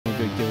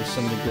good, give us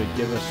something good,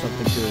 give us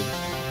something good.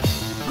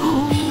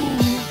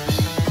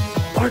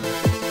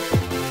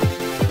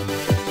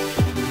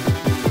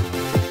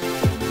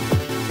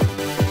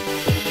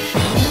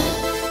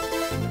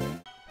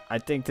 I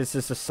think this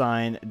is a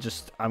sign,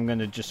 I'm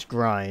gonna just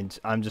grind.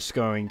 I'm just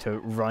going to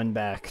run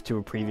back to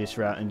a previous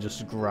route and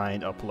just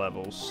grind up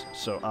levels.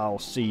 So I'll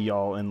see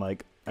y'all in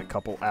like a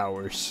couple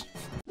hours.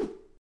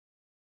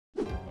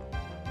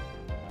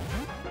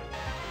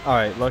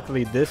 Alright,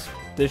 luckily this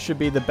should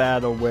be the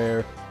battle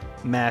where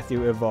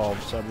Matthew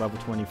evolves at level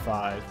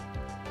 25.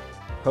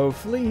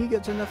 Hopefully he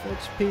gets enough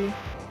XP.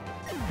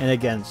 And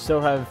again, still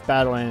have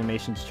battle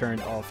animations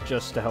turned off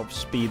just to help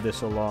speed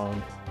this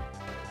along.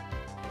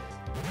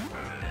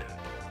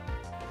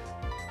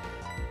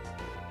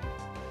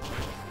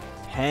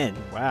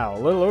 Wow, a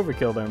little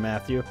overkill there,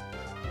 Matthew.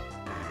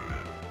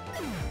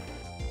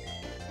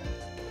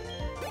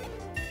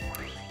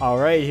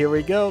 Alright, here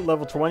we go,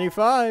 level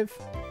 25.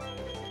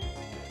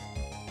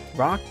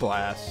 Rock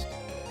Blast.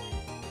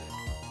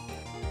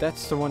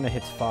 That's the one that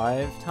hits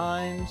 5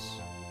 times?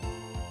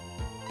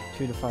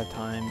 2 to 5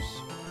 times.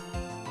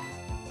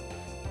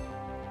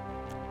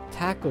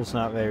 Tackle's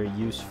not very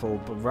useful,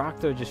 but Rock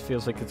though just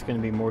feels like it's going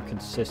to be more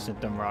consistent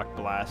than Rock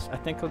Blast. I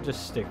think I'll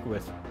just stick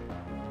with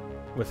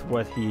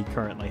what he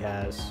currently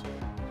has.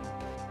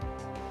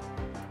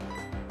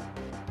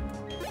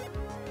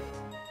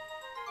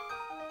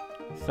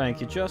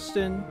 Thank you,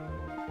 Justin.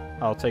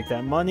 I'll take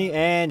that money,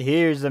 and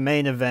here's the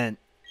main event.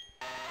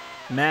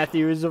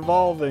 Matthew is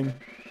evolving.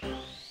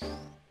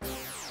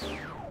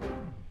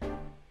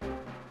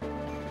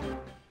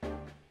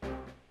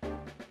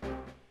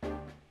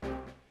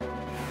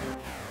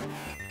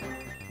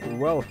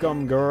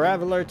 Welcome,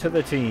 Graveler, to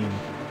the team.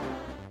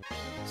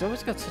 He's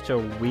always got such a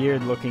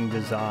weird looking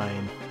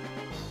design.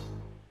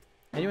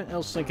 Anyone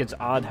else think it's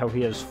odd how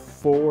he has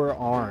 4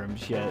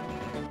 arms yet?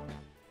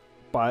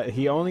 But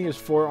he only has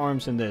 4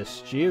 arms in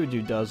this.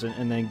 Geodude doesn't,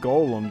 and then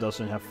Golem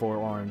doesn't have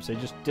 4 arms. They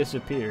just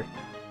disappear.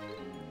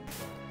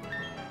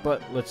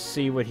 But let's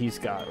see what he's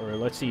got, or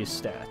let's see his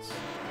stats.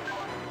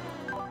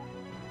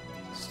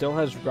 Still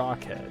has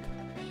Rockhead.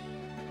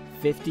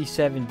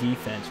 57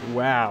 defense.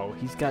 Wow,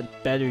 he's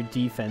got better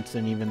defense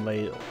than even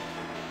Ladle.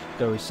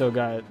 Though he's still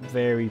got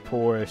very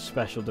poor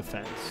special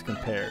defense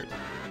compared.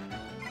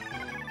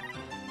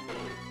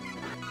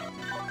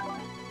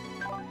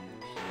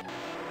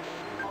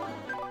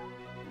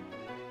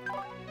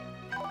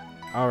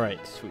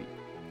 Alright, sweet.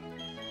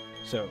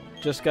 So,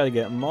 just gotta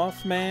get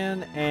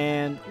Mothman,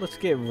 and let's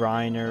get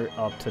Reiner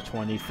up to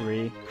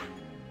 23.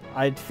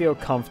 I'd feel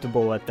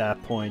comfortable at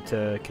that point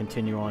to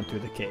continue on through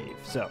the cave.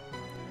 So,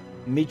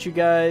 meet you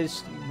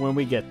guys when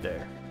we get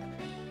there.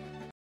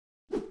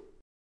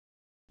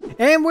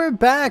 And we're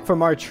back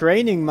from our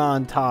training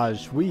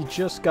montage. We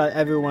just got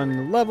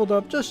everyone leveled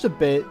up just a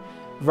bit.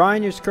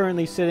 Reiner's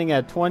currently sitting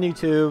at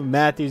 22,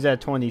 Matthew's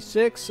at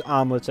 26,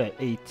 Omelet's at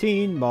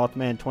 18,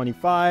 Mothman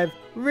 25,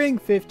 Ring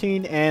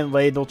 15, and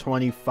Ladle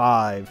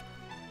 25.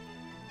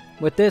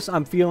 With this,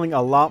 I'm feeling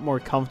a lot more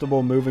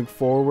comfortable moving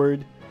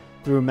forward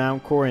through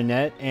Mount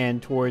Coronet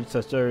and towards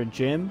the third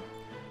gym.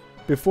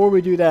 Before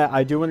we do that,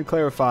 I do want to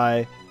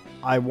clarify,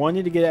 I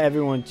wanted to get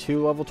everyone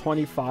to level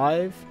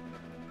 25,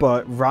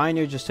 but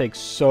Reiner just takes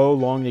so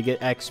long to get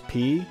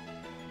XP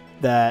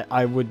that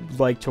I would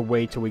like to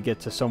wait till we get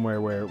to somewhere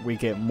where we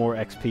get more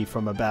XP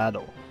from a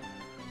battle.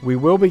 We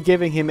will be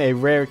giving him a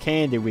rare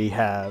candy we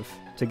have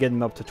to get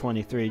him up to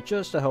 23,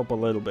 just to help a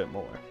little bit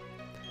more.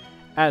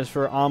 As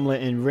for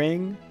Omelet and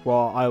Ring,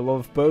 while I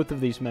love both of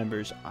these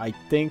members, I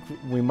think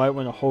we might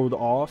want to hold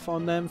off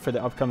on them for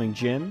the upcoming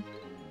gym.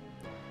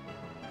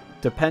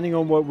 Depending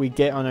on what we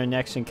get on our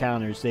next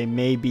encounters, they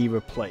may be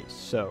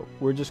replaced, so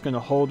we're just going to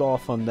hold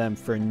off on them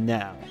for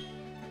now.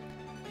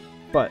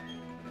 But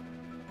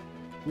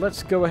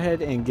let's go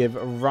ahead and give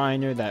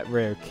Reiner that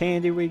rare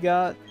candy we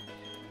got.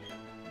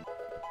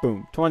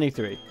 Boom,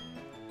 23.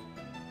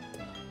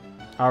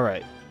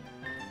 Alright,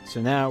 so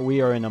now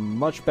we are in a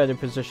much better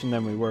position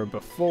than we were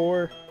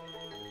before.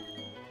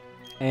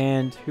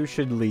 And who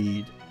should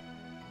lead?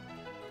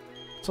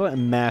 Let's let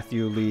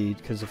Matthew lead,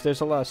 because if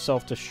there's a lot of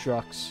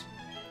self-destructs,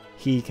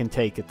 he can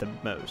take it the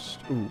most.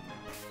 Ooh.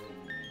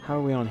 How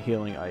are we on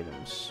healing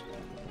items?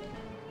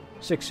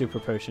 6 super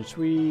potions.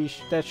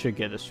 That should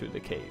get us through the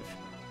cave.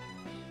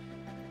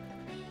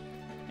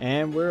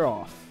 And we're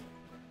off.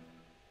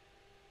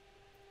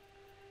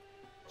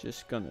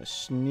 Just gonna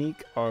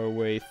sneak our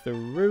way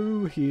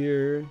through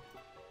here.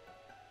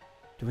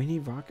 Do we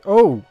need rock?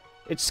 Oh!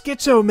 It's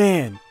Schizo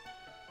Man!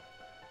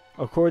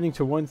 According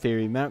to one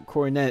theory, Mount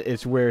Coronet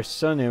is where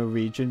Sinnoh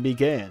region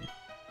began.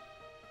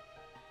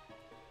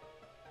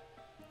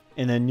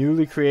 In a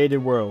newly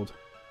created world.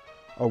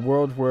 A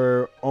world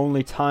where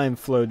only time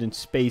flowed and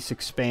space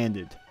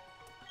expanded.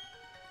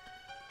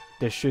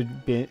 There should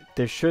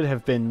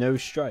have been no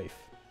strife.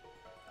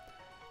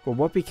 But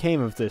what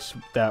became of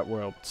that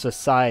world?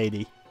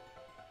 Society.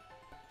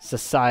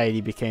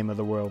 Society became of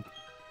the world.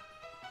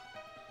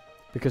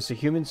 Because the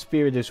human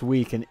spirit is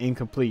weak and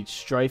incomplete,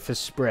 strife has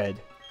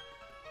spread.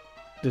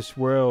 This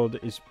world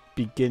is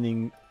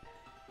beginning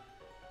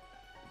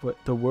What,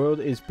 the world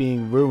is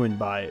being ruined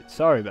by it.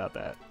 Sorry about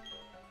that.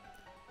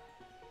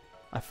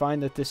 I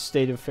find that this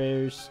state of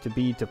affairs to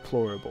be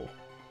deplorable.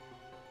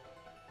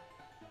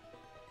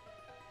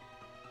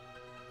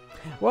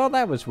 Well,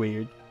 that was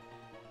weird.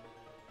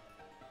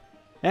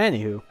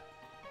 Anywho,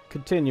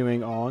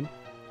 continuing on.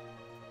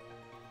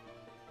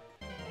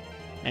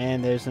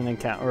 And there's an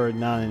encounter, or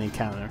not an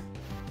encounter.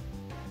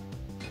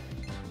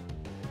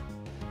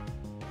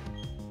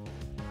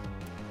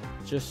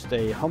 Just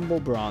a humble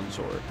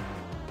Bronzor.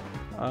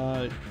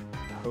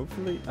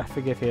 Hopefully, I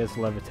forget if he has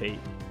levitate.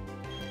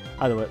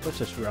 Either way, let's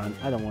just run.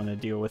 I don't want to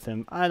deal with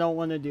him. I don't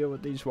want to deal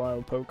with these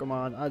wild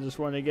Pokemon. I just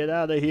want to get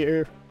out of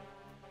here.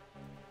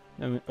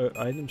 I mean,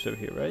 items over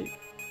here, right?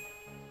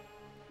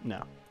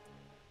 No.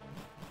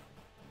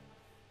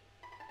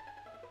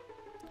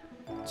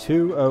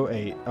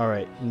 208.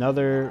 Alright,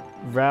 another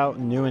route,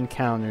 new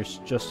encounters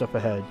just up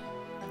ahead.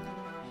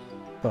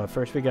 But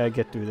first we gotta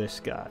get through this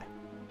guy.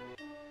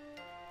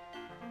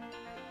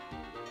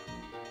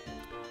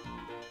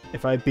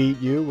 If I beat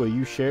you, will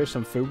you share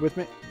some food with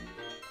me?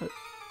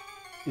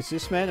 Is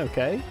this man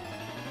okay?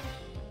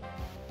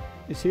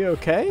 Is he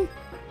okay?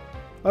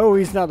 Oh,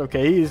 he's not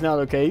okay. He is not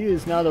okay. He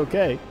is not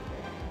okay.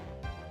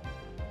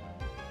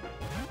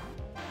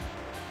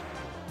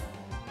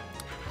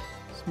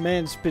 This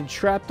man's been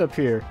trapped up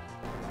here.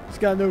 He's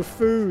got no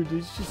food.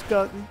 He's just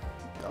got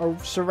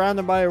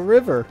surrounded by a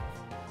river.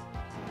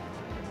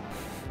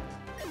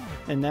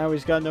 And now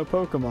he's got no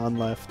Pokemon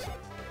left.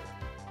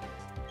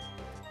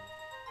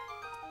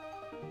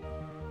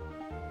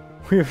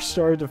 We are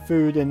starved of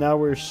food and now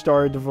we're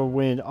starved of a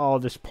wind. Oh,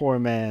 this poor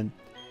man.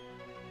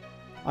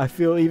 I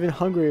feel even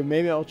hungrier.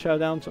 Maybe I'll chow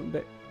down some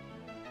bit.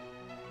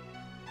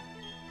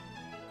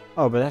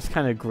 Oh, but that's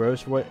kind of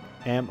gross. What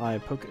am I?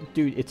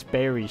 Dude, it's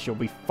berries. You'll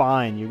be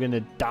fine. You're gonna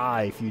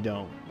die if you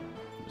don't.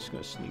 I'm just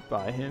gonna sneak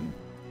by him.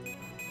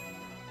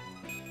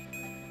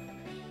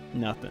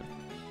 Nothing.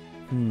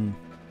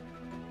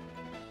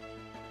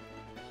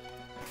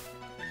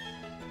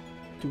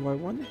 Do I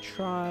want to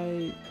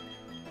try...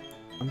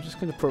 I'm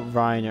just going to put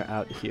Reiner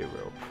out here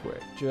real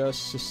quick,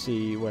 just to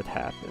see what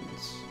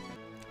happens.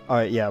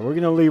 Alright, yeah, we're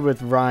going to leave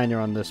with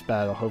Reiner on this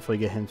battle, hopefully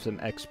get him some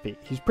XP.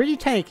 He's pretty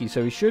tanky,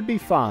 so he should be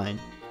fine.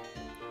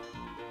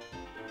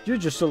 You're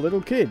just a little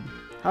kid.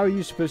 How are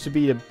you supposed to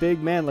beat a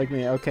big man like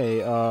me?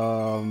 Okay,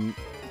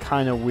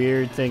 kind of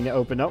weird thing to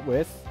open up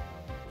with.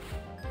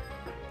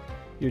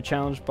 You're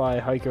challenged by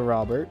Hiker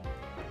Robert.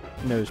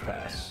 Nose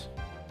pass.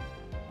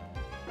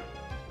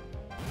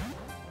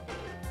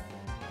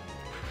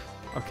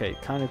 Okay,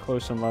 kind of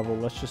close on level.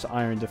 Let's just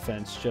Iron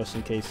Defense just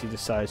in case he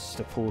decides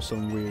to pull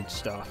some weird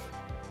stuff.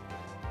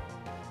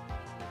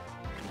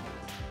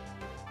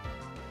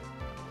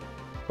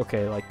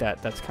 Okay, like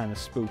that. That's kind of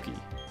spooky.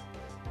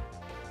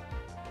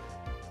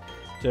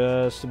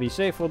 Just to be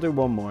safe, we'll do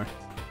one more.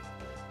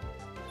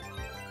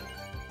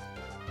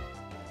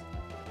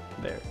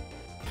 There.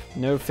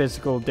 No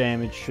physical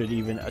damage should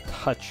even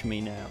touch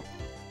me now.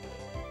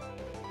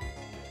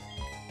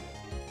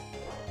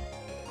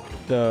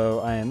 So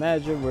I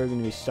imagine we're going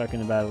to be stuck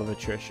in a battle of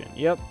attrition.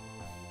 Yep.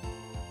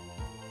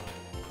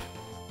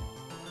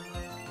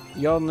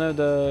 Y'all know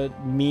the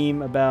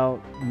meme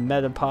about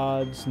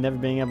metapods never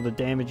being able to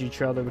damage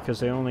each other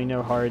because they only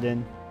know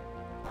Harden?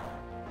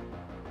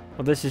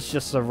 Well, this is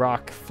just a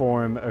rock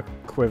form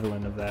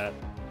equivalent of that.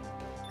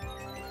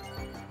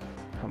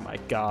 Oh my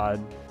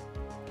god.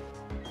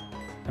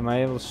 Am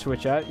I able to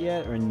switch out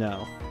yet or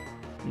no?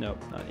 Nope,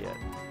 not yet.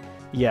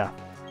 Yeah.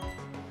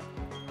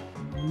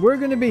 We're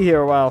gonna be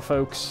here a while,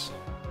 folks.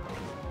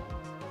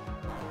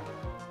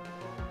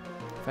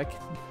 If I can...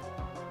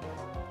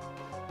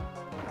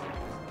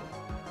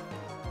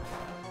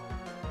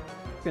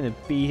 I'm gonna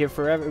be here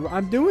forever.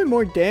 I'm doing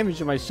more damage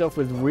to myself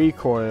with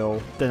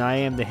recoil than I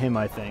am to him,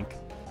 I think.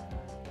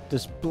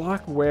 Does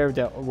block wear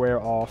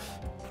off?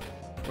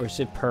 Or is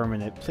it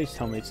permanent? Please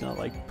tell me it's not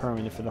like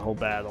permanent for the whole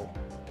battle.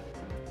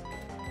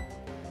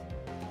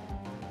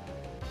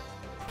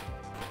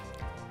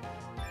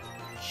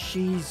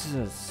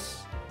 Jesus.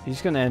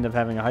 He's gonna end up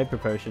having a hyper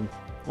potion.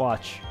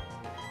 Watch.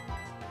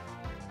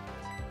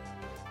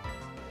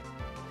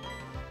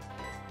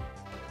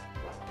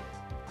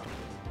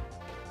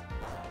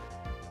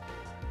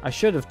 I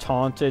should have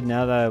taunted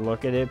now that I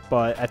look at it,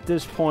 but at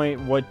this point,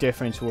 what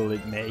difference will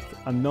it make?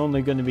 I'm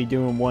only going to be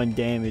doing 1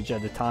 damage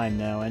at a time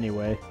now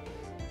anyway.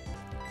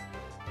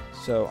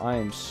 So I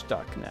am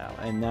stuck now,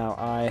 and now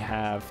I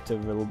have to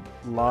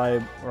rely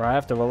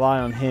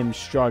on him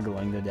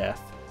struggling to death.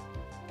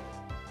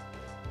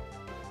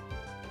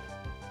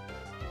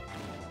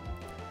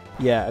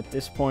 Yeah, at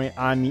this point,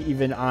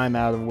 I'm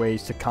out of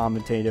ways to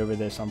commentate over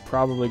this. I'm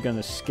probably going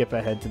to skip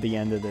ahead to the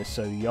end of this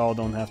so y'all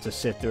don't have to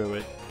sit through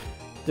it.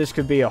 This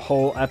could be a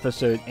whole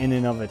episode in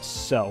and of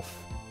itself.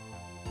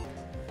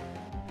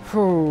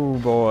 Oh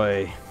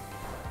boy.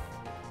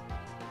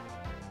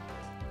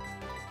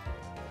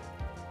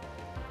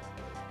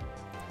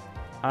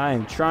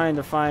 I'm trying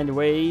to find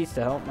ways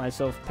to help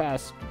myself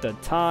pass the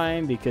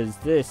time because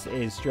this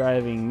is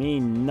driving me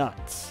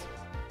nuts.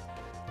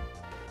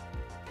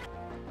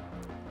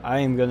 I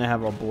am going to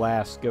have a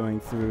blast going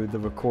through the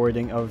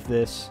recording of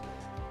this,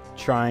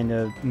 trying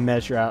to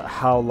measure out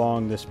how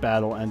long this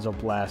battle ends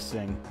up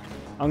lasting.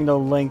 I'm going to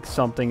link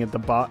something at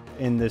the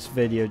in this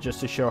video just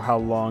to show how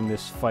long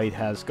this fight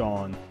has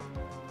gone.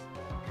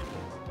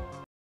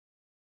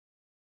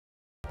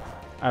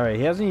 Alright,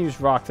 he hasn't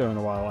used Rock Throw in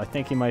a while. I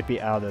think he might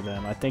be out of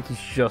them. I think he's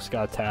just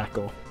got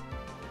Tackle.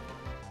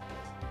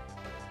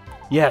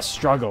 Yes,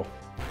 Struggle.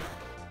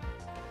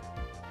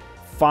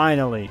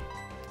 Finally.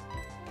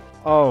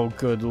 Oh,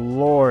 good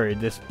lord.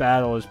 This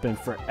battle has been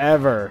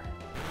forever.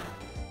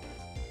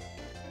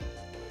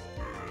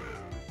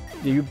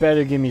 You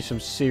better give me some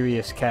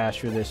serious cash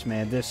for this,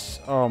 man. This...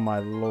 Oh, my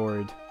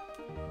lord.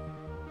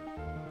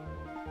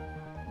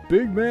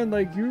 Big man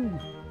like you.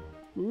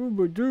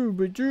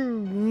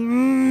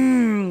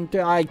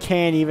 I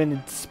can't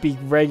even speak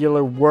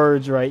regular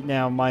words right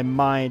now. My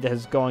mind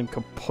has gone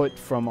kaput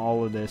from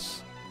all of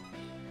this.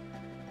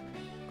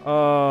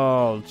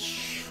 Oh,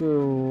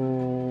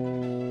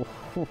 true.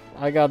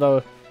 I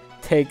gotta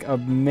take a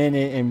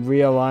minute and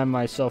realign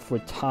myself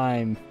with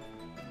time.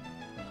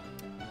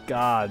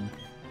 God.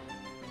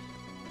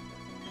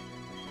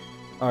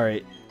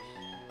 Alright.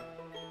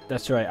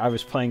 That's right, I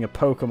was playing a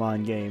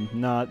Pokemon game,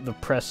 not the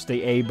press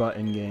the A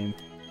button game.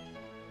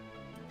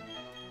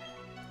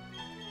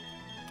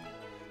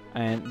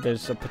 And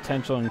there's a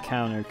potential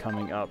encounter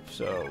coming up,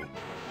 so...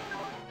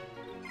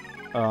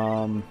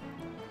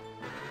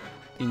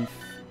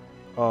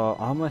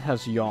 Omelette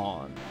has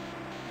Yawn.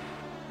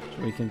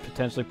 So we can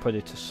potentially put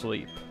it to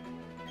sleep.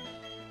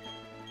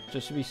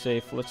 Just to be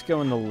safe, let's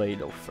go in the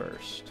ladle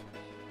first.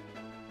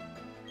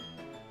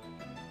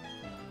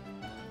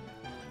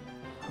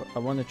 I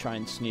want to try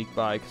and sneak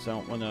by because I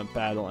don't want to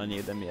battle any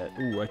of them yet.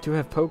 Ooh, I do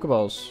have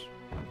Pokeballs,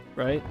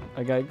 right?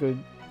 I got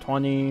good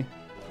 20...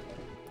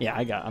 Yeah,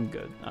 I'm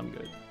good. I'm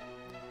good.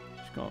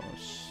 Just gonna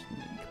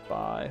sneak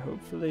by,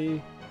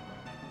 hopefully.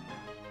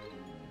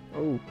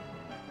 Oh.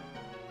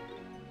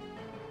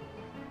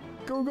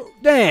 Go, go.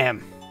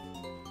 Damn!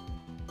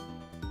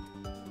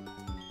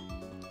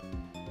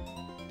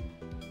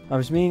 I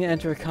was meaning to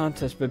enter a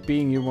contest, but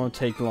beating you won't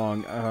take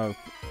long.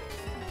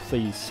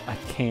 Please, I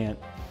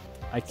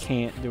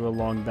can't do a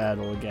long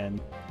battle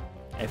again.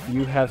 If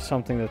you have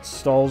something that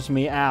stalls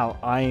me out,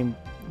 I am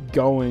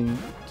going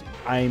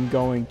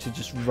to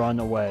just run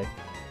away.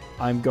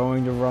 I'm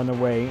going to run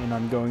away, and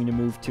I'm going to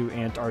move to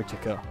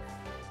Antarctica.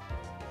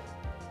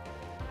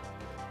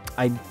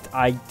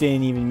 I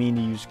didn't even mean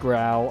to use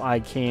Growl. I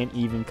can't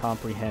even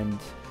comprehend.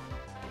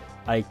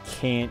 I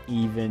can't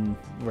even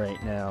right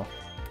now.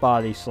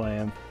 Body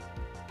Slam.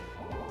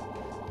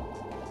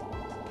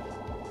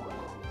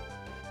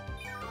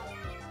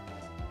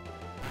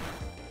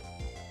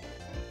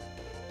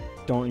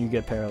 Don't you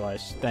get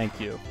paralyzed. Thank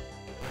you.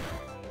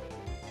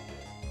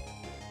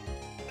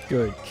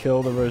 Good.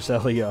 Kill the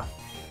Roselia.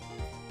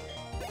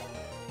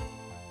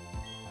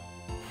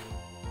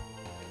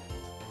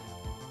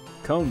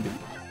 Combi.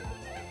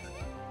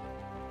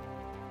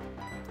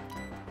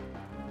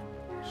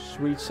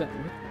 Sweet scent.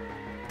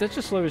 That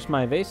just lowers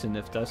my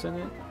evasiveness, doesn't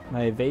it?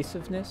 My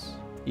evasiveness?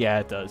 Yeah,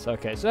 it does.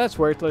 Okay, so that's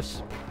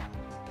worthless.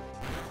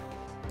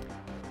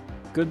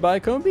 Goodbye,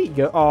 Combi.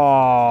 Go.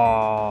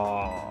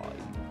 Aww,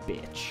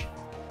 bitch.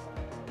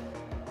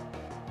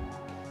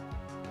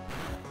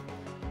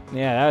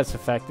 Yeah, that's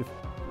effective.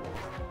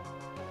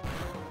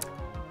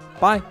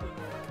 Bye.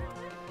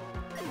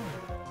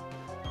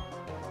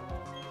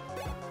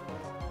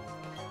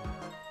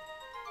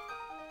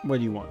 What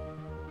do you want?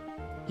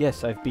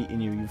 Yes, I've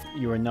beaten you.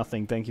 You are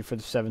nothing. Thank you for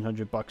the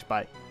 700 bucks.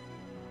 Bye.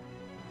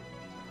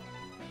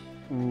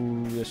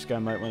 Ooh, this guy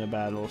might win a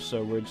battle,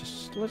 so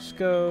let's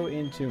go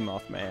into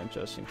Mothman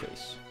just in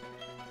case.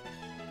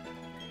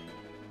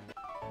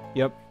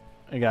 Yep,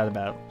 I got a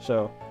battle.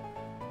 So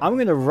I'm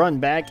gonna run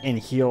back and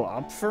heal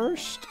up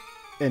first,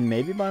 and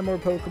maybe buy more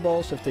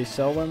Pokeballs if they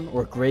sell them,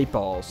 or Great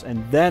Balls,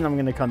 and then I'm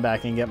gonna come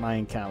back and get my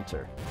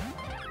encounter.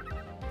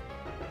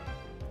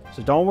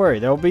 So don't worry,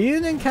 there'll be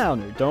an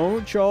encounter.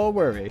 Don't y'all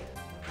worry.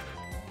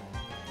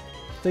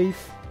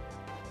 Thief,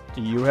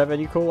 do you have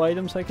any cool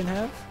items I can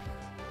have?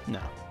 No.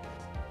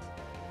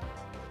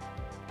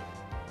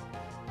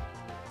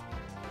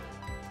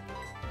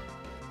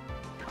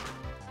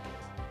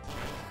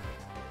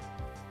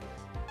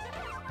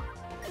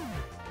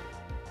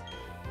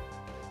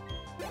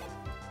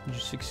 You're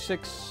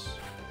 6'6".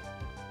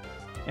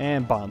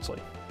 And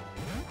Bonsly.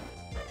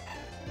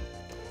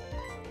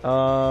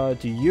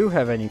 Do you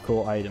have any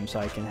cool items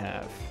I can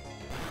have?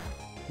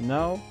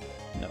 No?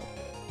 No.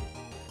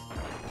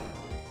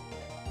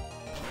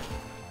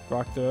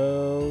 Rock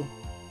Throw.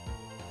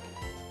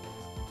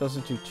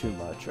 Doesn't do too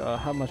much.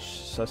 How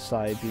much does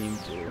Psy Beam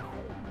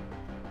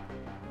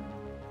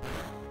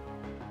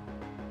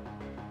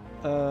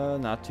do?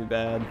 Not too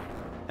bad.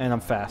 And I'm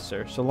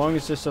faster. So long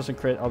as this doesn't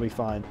crit, I'll be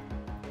fine.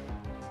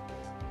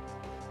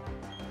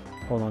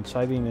 Hold on,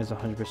 Psy Beam is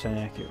 100%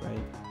 accurate,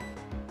 right?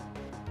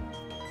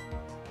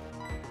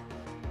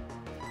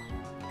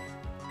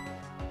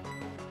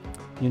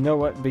 You know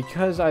what?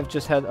 Because I've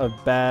just had a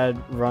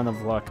bad run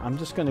of luck, I'm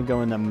just going to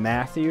go into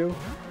Matthew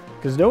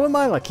Because knowing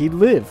my luck, he'd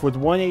live with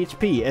 1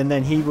 HP, and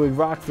then he would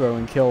rock throw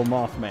and kill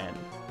Mothman.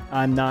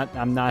 I'm not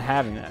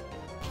having that.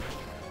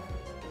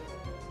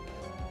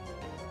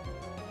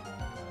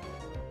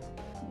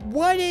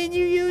 Why didn't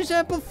you use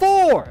that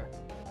before?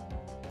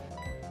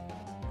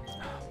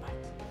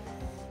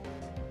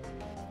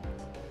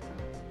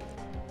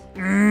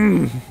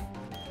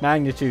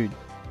 Magnitude.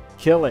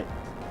 Kill it.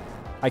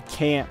 I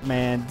can't,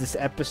 man. This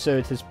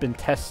episode has been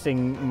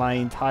testing my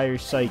entire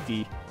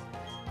psyche.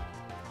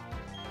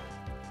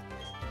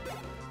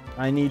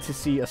 I need to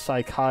see a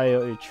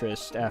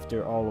psychiatrist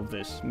after all of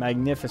this.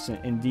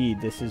 Magnificent indeed.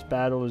 His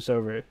battle is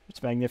over.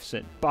 It's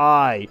magnificent.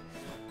 Bye.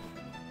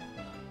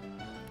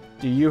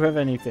 Do you have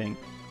anything?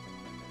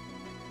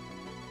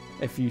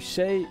 If you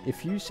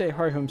say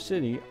Heart Home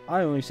City,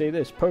 I only say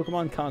this: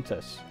 Pokemon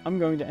contests. I'm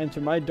going to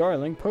enter my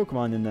darling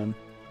Pokemon in them.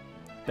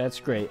 That's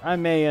great. I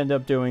may end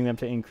up doing them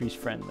to increase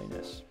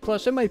friendliness.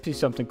 Plus, it might be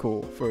something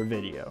cool for a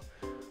video.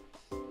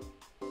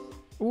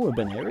 Ooh, a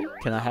Baneri?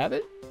 Can I have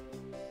it?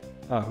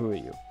 Oh, who are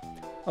you?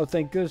 Oh,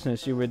 thank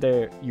goodness you were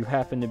there. You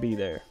happened to be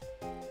there.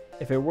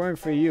 If it weren't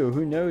for you,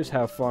 who knows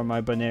how far my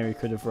Baneri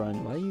could have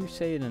run. Why do you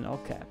say it in all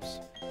caps?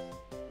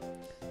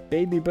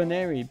 Baby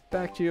Baneri,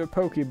 back to your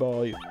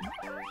Pokeball.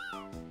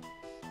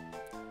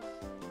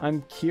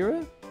 I'm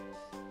Kira?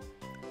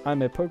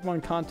 I'm a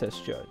Pokemon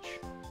contest judge.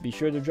 Be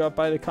sure to drop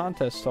by the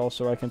contest stall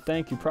so I can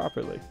thank you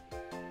properly.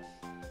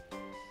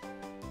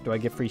 Do I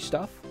get free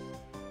stuff?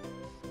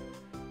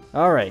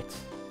 Alright.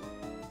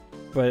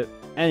 But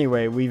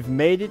anyway, we've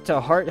made it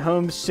to Heart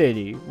Home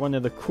City, one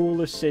of the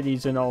coolest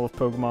cities in all of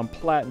Pokemon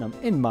Platinum,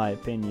 in my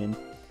opinion.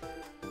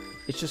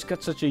 It's just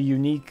got such a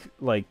unique,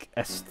 like,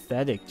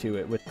 aesthetic to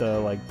it, with the,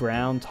 like,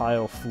 brown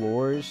tile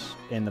floors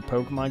in the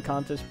Pokemon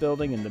contest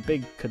building and the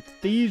big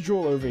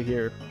cathedral over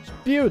here. It's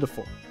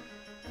beautiful.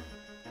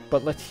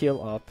 But let's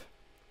heal up,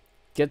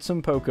 get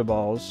some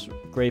Pokeballs,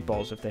 Great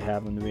Balls if they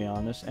have them, to be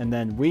honest, and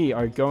then we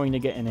are going to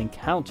get an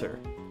encounter.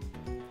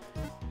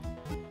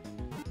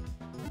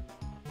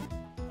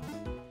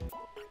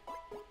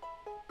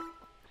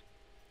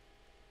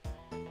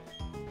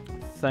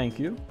 Thank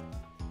you.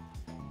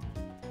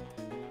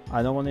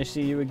 I don't want to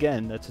see you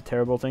again. That's a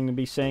terrible thing to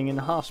be saying in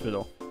the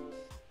hospital.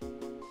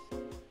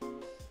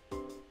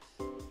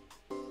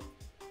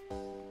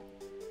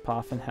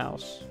 Poffin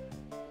House.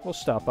 We'll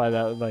stop by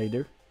that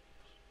later.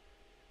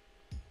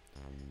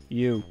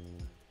 You.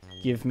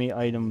 Give me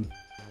item.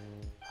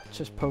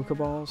 Just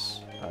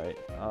Pokeballs? Alright,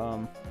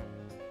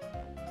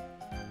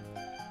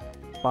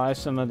 buy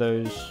some of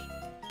those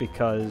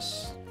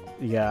because,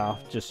 yeah,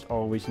 just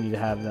always need to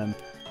have them.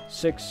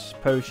 6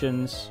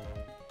 potions.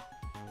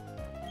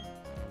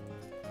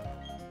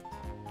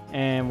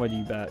 And what do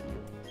you got?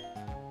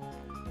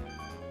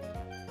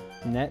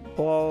 Net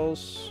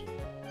balls,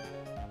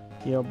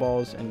 heal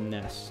balls, and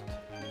nest.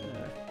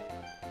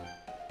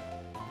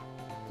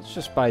 Let's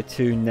just buy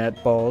 2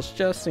 net balls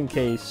just in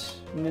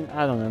case.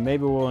 I don't know,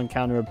 maybe we'll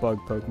encounter a bug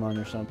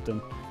Pokemon or something.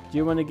 Do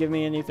you want to give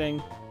me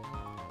anything?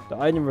 The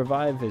item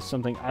revive is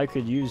something I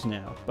could use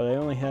now, but I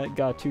only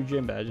got 2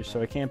 gym badges,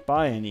 so I can't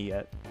buy any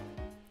yet.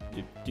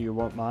 Do you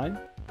want mine?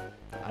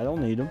 I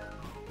don't need them.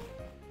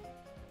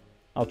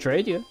 I'll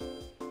trade you.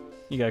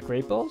 You got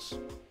Great Balls?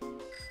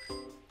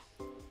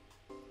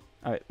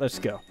 Alright, let's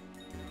go.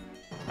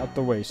 Out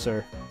the way,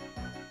 sir.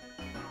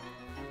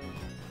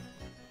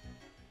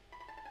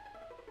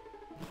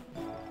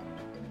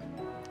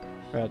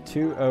 We're at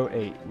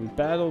 208. We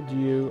battled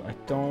you. I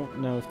don't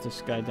know if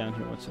this guy down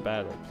here wants to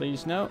battle.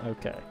 Please, no?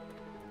 Okay.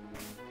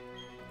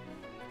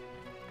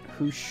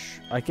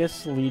 I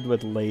guess lead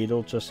with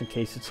Ladle just in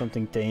case it's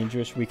something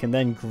dangerous. We can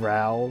then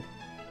Growl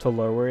to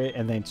lower it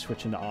and then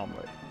switch into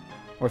Omelet.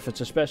 Or if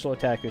it's a special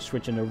attacker,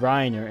 switch into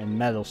Reiner and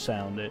Metal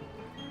Sound it.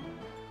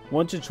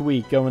 Once it's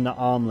weak, go into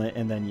Omelet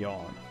and then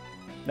Yawn.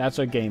 That's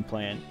our game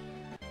plan.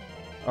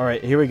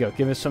 Alright, here we go.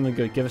 Give us something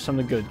good. Give us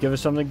something good. Give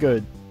us something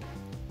good.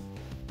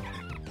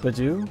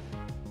 Badoo?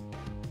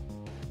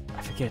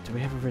 I forget. Do we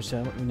have a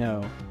Roselia?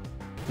 No.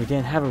 We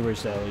didn't have a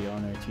Roselia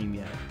on our team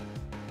yet.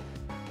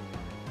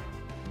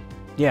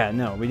 Yeah,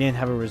 no. We didn't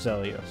have a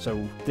Roselia.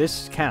 So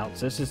this counts.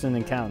 This is an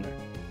encounter.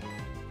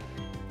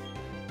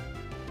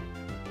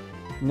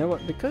 You know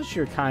what? Because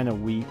you're kind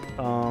of weak,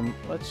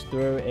 let's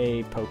throw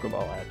a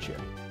Pokeball at you.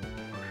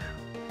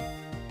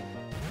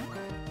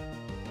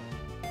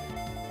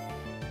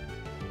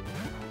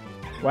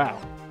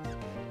 Wow.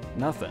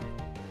 Nothing.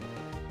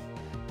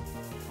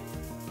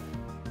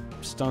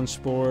 Stun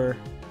Spore.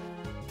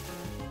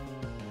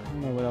 I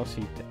don't know what else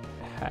he'd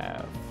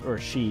have, or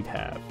she'd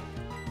have.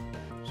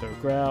 So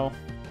Growl,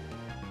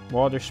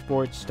 Water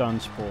Sport, Stun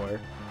Spore.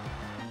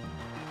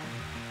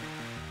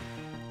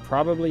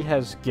 Probably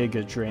has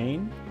Giga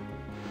Drain.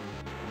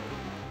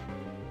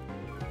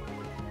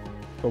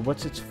 But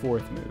what's its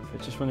 4th move? I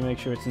just want to make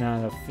sure it's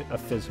not a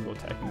physical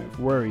attack move.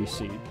 Worry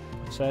Seed.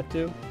 What's that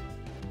do?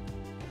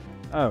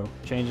 Oh,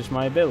 changes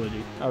my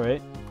ability.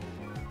 Alright.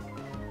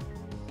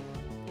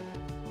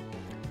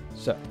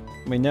 So,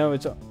 we know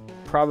it's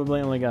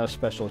probably only got a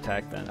special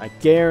attack then.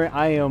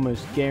 I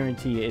almost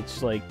guarantee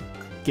it's like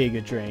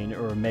Giga Drain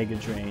or a Mega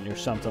Drain or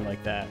something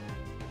like that.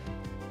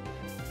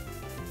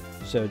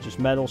 So just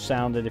Metal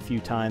Sound it a few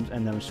times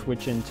and then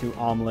switch into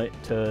Omelette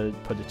to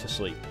put it to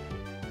sleep.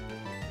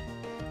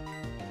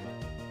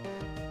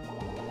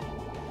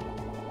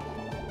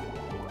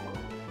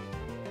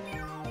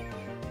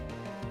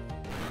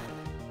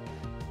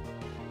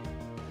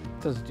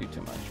 Doesn't do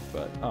too much,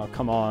 but oh,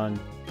 come on.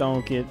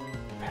 Don't get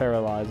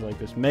paralyzed like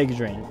this. Mega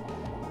Drain.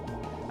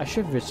 I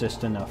should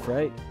resist enough,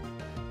 right?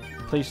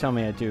 Please tell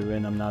me I do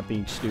and I'm not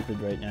being stupid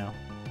right now.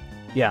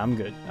 Yeah, I'm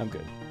good. I'm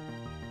good.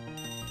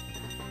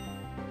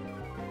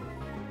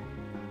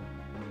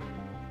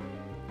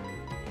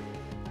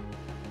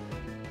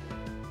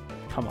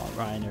 Come on,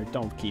 Reiner.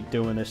 Don't keep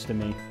doing this to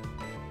me.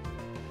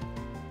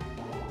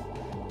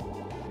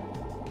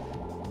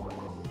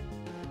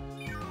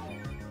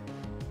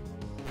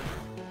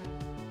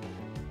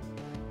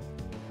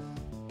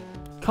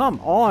 Come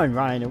on,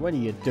 Reiner. What are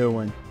you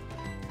doing?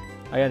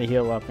 I gotta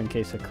heal up in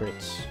case of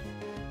crits.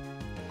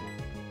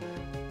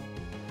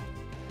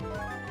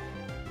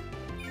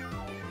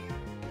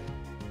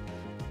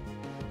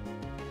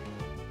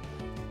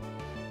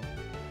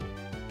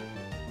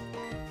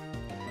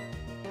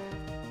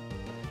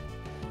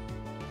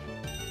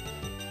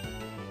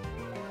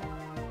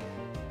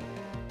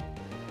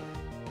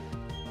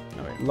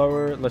 Alright,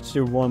 lower. Let's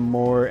do one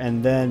more,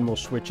 and then we'll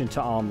switch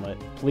into Omelette.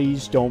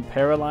 Please don't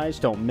paralyze.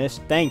 Don't miss.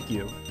 Thank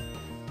you.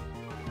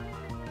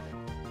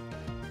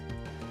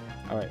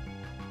 Alright.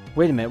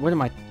 Wait a minute. What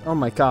am I... Oh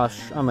my gosh.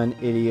 I'm an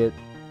idiot.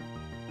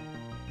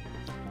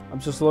 I'm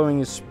just lowering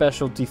his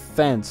special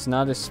defense,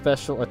 not his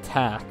special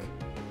attack.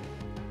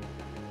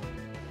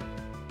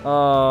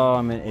 Oh,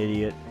 I'm an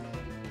idiot.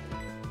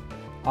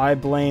 I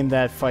blame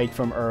that fight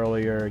from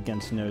earlier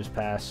against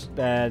Nosepass.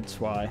 That's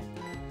why.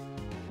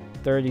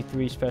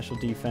 33 special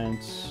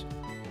defense.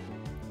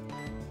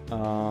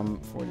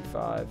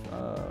 45.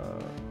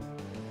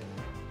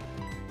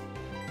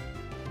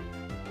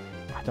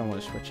 I don't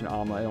want to switch an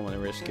Omelette. I don't want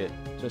to risk it.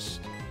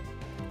 Just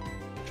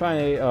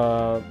try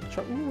ooh,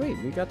 wait,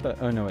 we got the...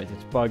 Oh, no, wait.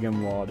 It's Bug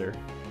and Water.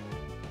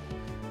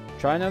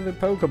 Try another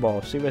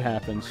Pokeball. See what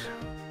happens.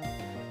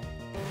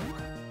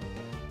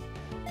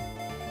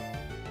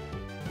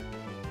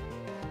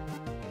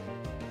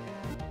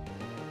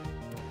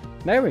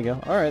 There we go.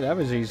 Alright, that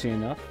was easy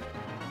enough.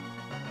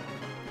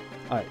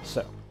 Alright,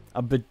 so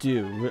a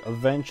Badoo,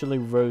 eventually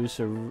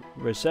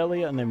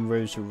Roselia, and then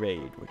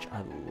Roserade, which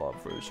I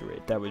love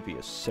Roserade. That would be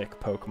a sick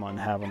Pokemon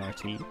to have on our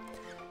team.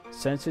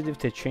 Sensitive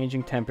to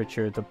changing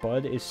temperature, the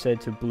bud is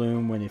said to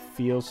bloom when it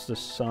feels the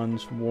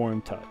sun's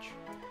warm touch.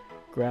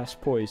 Grass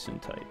Poison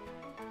type.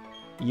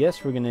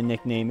 Yes, we're going to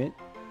nickname it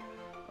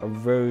a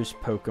Rose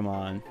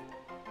Pokemon.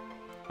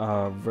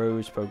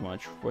 Rose Pokemon.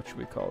 What should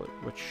we call it?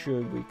 What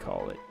should we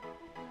call it?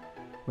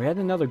 We had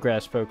another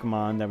grass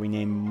Pokemon that we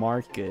named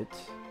Market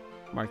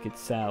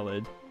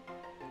Salad.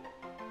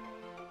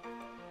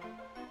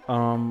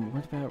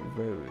 What about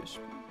Rose?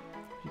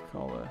 What do you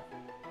call her?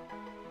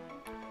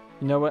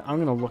 You know what? I'm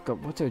gonna look up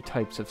what are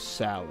types of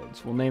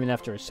salads. We'll name it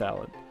after a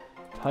salad.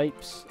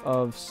 Types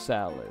of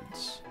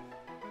salads.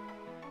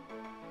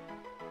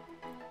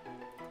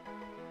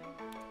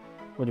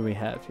 What do we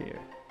have here?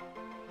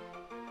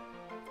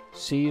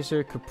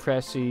 Caesar,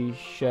 Caprese,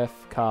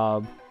 Chef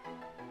Cobb.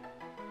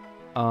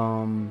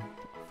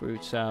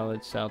 Fruit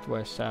salad,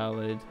 Southwest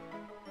salad,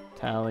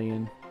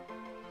 Italian.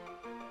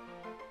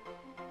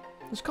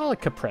 Let's call it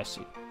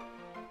Caprese.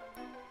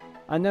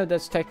 I know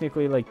that's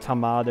technically like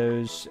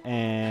tomatoes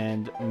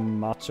and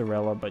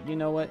mozzarella, but you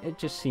know what? It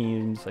just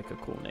seems like a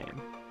cool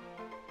name.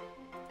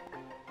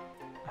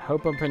 I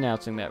hope I'm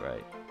pronouncing that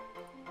right.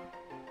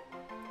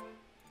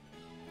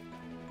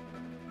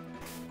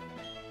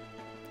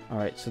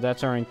 Alright, so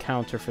that's our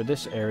encounter for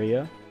this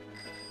area.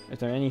 Is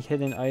there any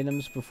hidden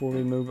items before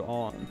we move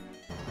on?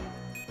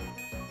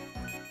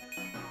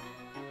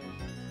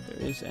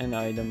 There is an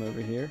item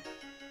over here.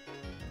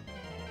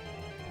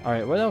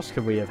 Alright, what else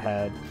could we have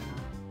had?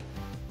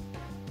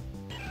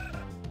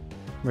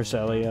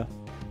 Roselia.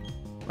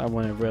 That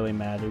wouldn't have really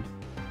mattered.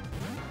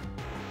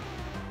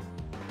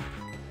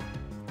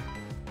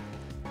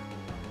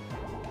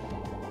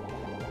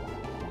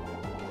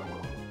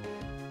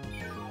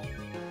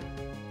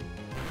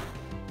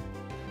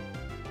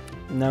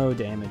 No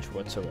damage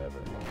whatsoever.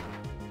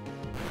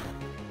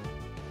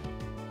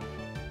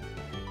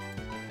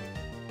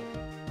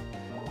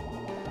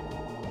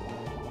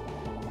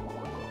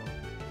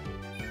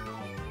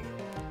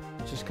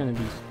 It's just gonna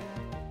be...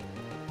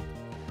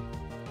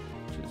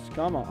 Just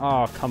come on.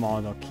 Oh, come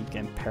on. Don't keep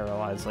getting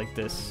paralyzed like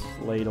this.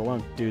 Ladle,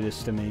 don't do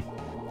this to me.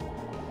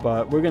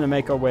 But we're gonna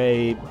make our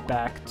way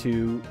back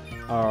to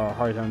our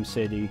Heart Home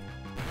City.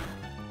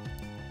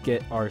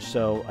 Get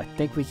ourselves... I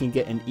think we can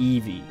get an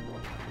Eevee.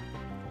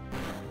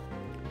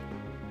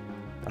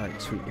 Alright,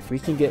 sweet. If we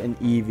can get an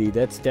Eevee,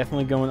 that's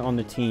definitely going on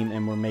the team,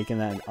 and we're making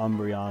that an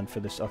Umbreon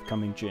for this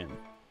upcoming gym.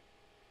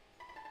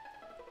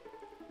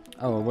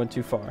 Oh, it went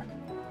too far.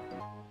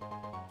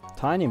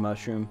 Tiny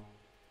Mushroom.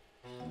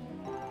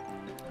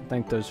 I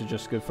think those are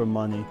just good for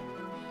money.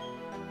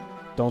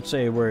 Don't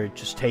say a word,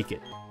 just take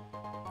it.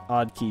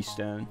 Odd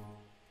keystone.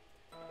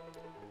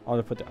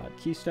 Auto put the odd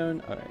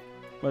keystone. Alright.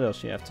 What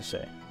else do you have to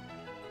say?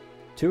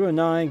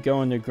 209, go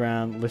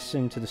underground,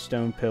 listen to the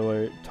stone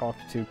pillar, talk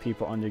to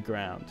people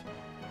underground.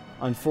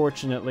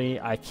 Unfortunately,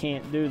 I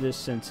can't do this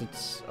since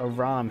it's a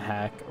ROM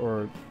hack,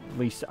 or at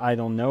least I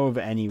don't know of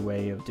any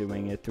way of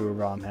doing it through a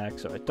ROM hack,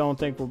 so I don't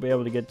think we'll be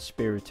able to get the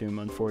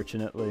Spiritomb,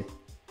 unfortunately.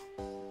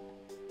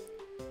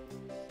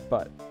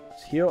 But,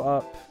 let's heal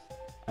up.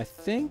 I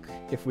think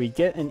if we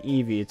get an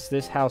Eevee, it's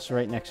this house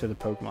right next to the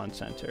Pokemon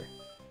Center.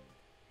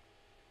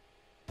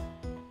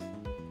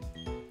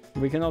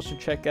 We can also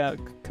check out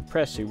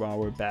Caprese while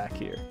we're back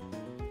here.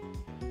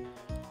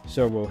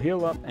 So we'll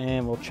heal up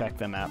and we'll check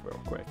them out real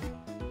quick.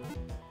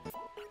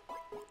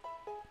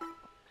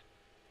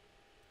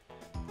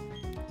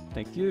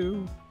 Thank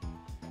you.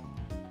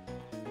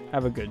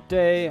 Have a good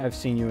day. I've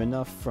seen you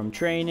enough from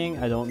training.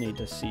 I don't need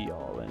to see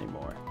y'all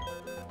anymore.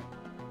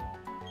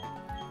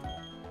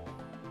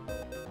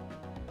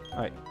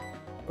 Alright.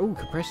 Oh,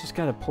 Caprese's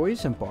got a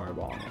poison barb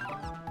on it.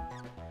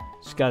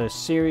 It's got a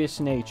serious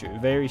nature.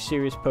 Very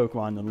serious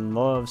Pokemon that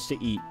loves to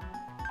eat.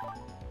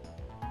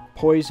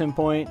 Poison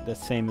Point, the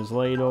same as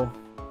Ladle.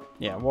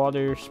 Yeah,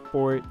 Water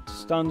Sport,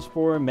 Stun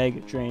Spore, Mega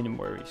Drain, and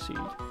Worry Seed.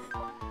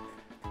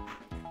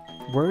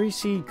 Worry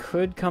Seed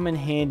could come in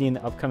handy in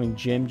the upcoming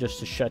gym just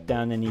to shut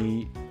down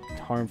any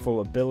harmful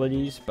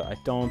abilities, but I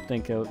don't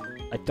think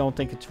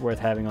it's worth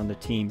having on the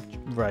team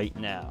right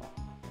now.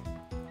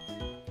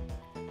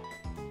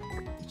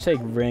 Let's take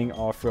Ring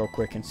off real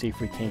quick and see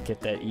if we can't get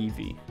that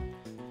Eevee.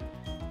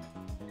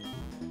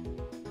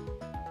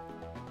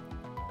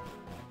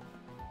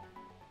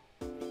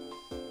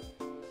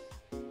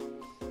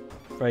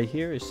 Right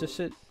here, is this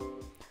it?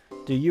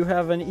 Do you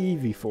have an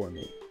Eevee for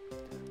me?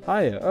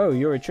 Hiya, oh,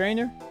 you're a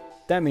trainer?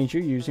 That means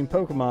you're using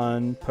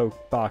Pokemon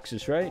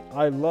boxes, right?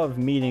 I love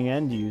meeting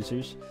end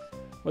users.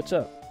 What's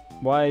up?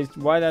 Why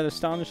that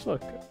astonished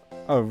look?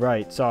 Oh,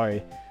 right,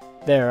 sorry.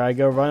 There, I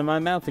go running my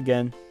mouth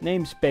again.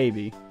 Name's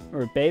Baby.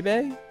 Or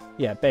Bebe?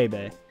 Yeah,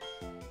 Bebe.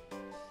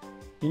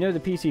 You know the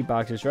PC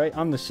boxes, right?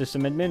 I'm the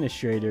system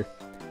administrator.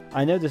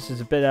 I know this is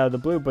a bit out of the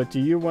blue, but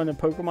do you want a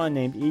Pokemon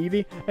named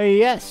Eevee?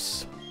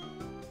 Yes!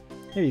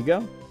 Here you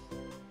go.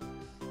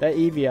 That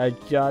Eevee I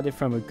got it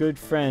from a good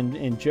friend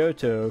in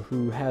Johto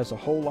who has a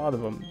whole lot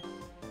of them.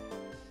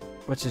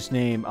 What's his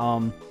name?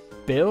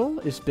 Bill?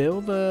 Is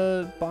Bill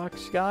the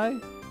box guy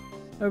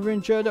over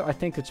in Johto? I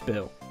think it's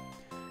Bill.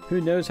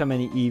 Who knows how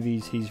many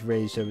Eevees he's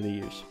raised over the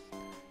years.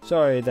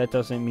 Sorry, that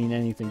doesn't mean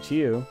anything to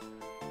you.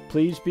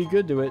 Please be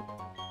good to it.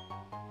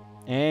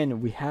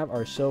 And we have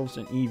ourselves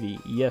an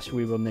Eevee. Yes,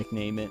 we will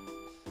nickname it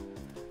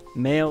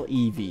Male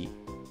Eevee.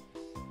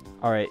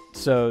 Alright,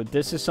 so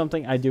this is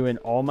something I do in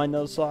all my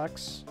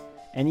Nuzlocks.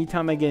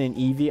 Anytime I get an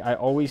Eevee, I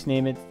always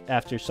name it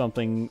after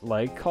something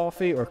like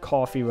coffee or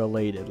coffee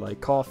related. Like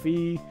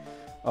coffee,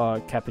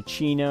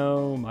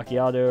 cappuccino,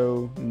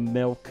 macchiato,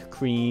 milk,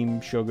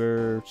 cream,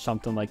 sugar,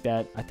 something like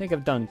that. I think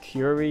I've done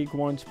Keurig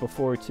once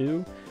before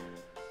too.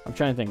 I'm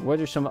trying to think,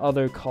 what are some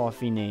other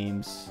coffee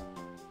names?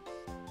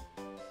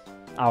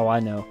 Oh,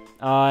 I know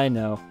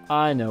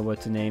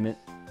what to name it.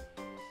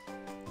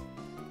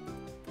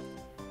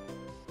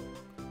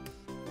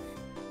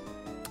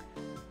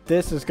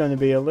 This is going to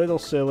be a little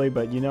silly,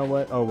 but you know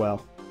what? Oh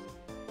well.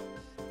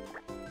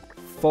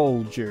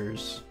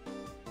 Folgers.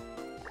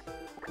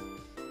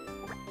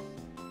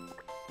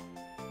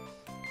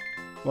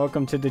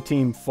 Welcome to the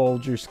team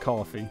Folgers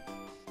Coffee.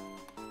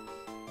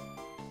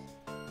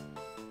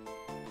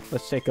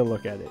 Let's take a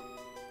look at it.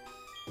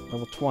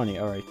 Level 20.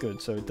 Alright,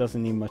 good. So it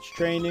doesn't need much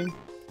training.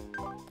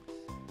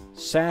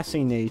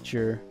 Sassy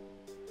nature.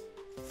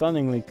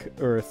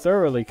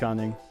 Thoroughly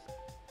cunning.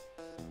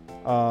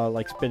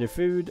 Likes bitter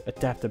food.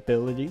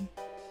 Adaptability.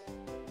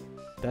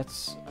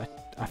 That's...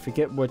 I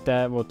forget what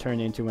that will turn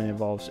into when it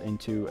evolves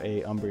into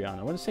a Umbreon.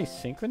 I want to say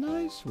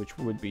synchronize, which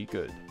would be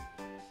good.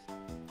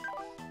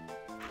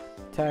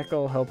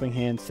 Tackle, helping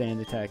hand,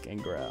 sand attack,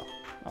 and growl.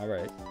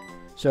 Alright.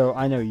 So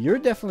I know you're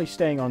definitely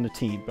staying on the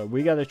team, but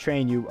we gotta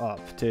train you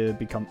up to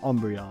become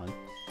Umbreon.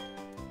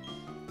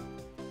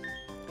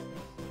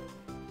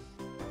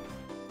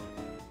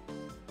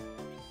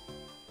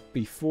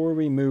 Before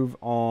we move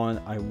on,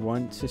 I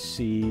want to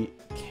see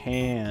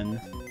can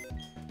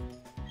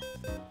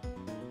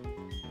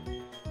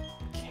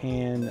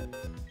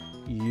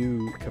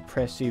you,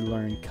 Caprese,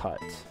 learn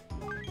Cut?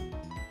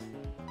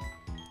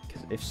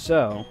 Because if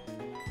so,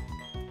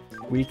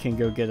 we can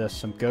go get us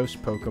some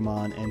ghost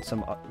Pokemon and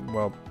some,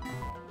 well,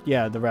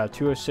 yeah, the Route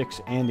 206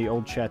 and the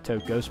Old Chateau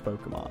ghost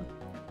Pokemon.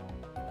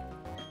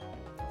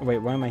 Wait,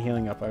 why am I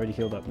healing up? I already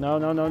healed up. No,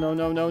 no, no, no,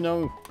 no, no,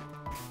 no.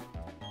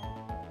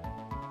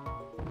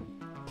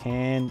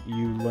 Can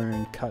you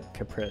learn Cut,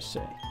 Caprese?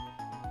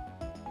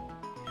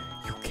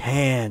 You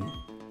can.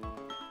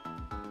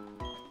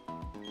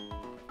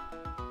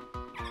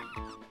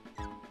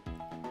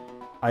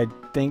 I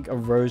think a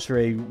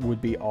Roserade would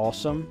be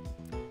awesome,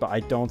 but I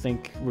don't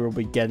think we'll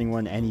be getting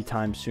one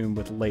anytime soon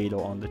with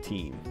Ladle on the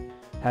team.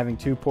 Having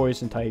two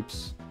poison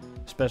types,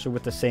 especially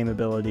with the same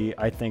ability,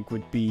 I think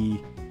would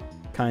be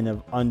kind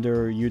of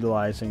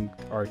underutilizing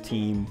our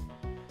team.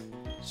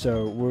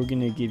 So we're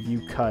going to give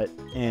you cut,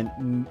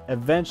 and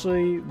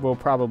eventually we'll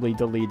probably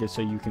delete it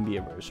so you can be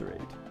a Roserade.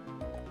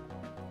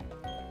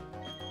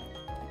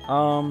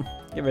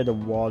 Get rid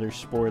of water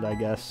sport, I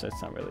guess.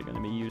 That's not really going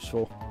to be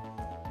useful.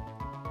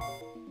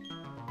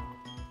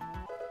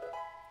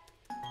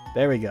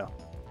 There we go.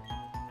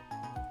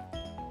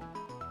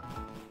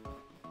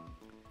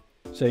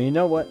 So you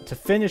know what? To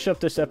finish up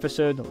this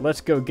episode,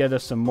 let's go get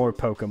us some more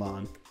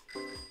Pokemon.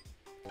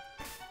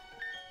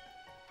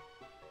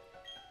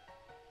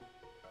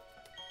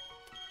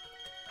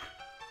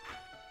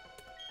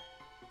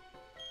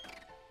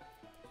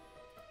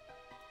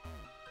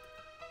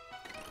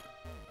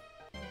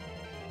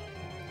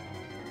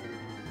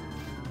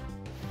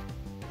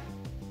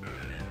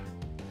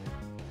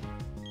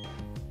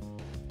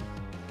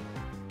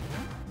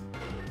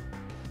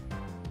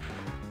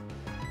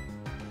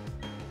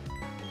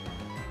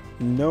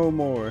 No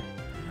more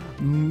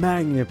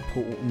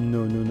Magnipool.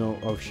 No, no, no.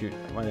 Oh shoot.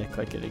 Why did I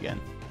click it again?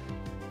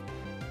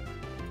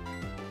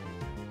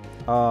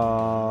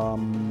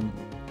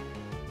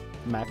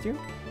 Matthew?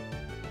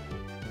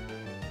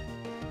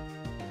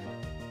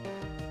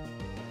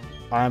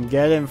 I'm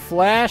getting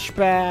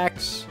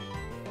flashbacks.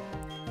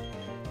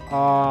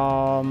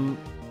 Oh,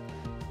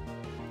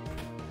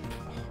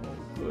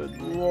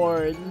 good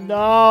lord,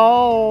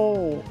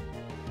 no!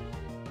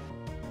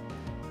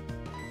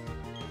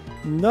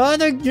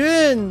 Not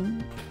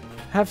again!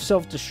 Have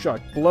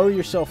self-destruct. Blow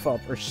yourself up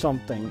or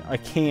something. I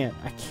can't.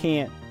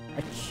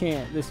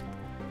 This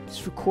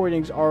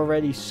recording's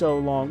already so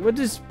long. What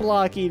does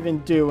block even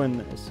do in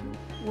this?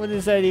 What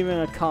does that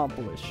even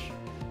accomplish?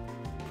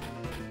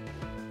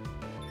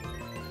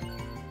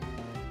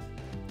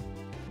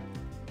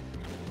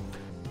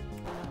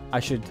 I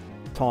should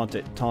taunt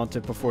it. Taunt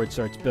it before it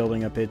starts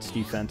building up its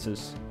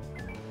defenses.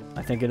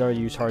 I think it already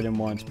used Harden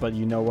once, but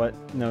you know what?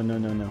 No, no,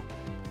 no, no.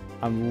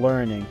 I'm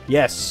learning.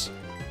 Yes!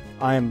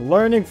 I am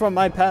learning from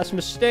my past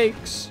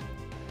mistakes!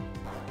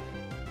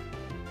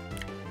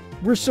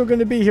 We're still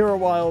gonna be here a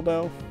while,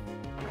 though.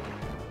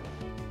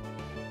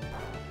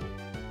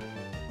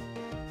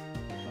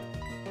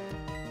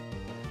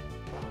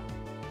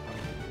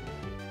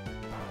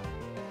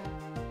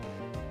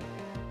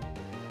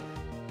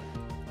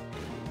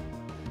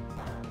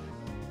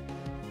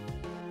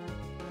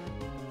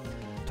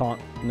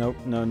 Taunt. Nope.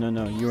 No, no,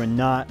 no. You are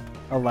not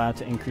allowed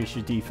to increase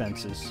your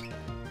defenses.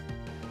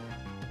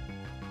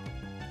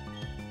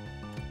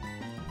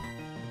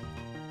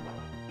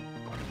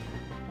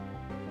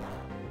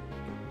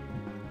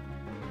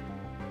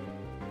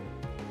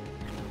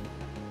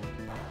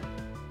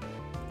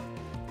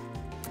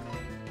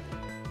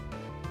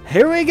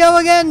 Here we go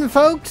again,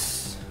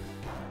 folks!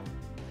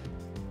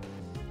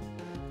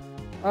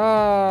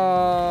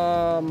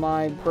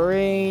 My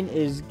brain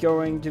is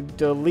going to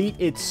delete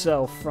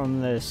itself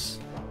from this.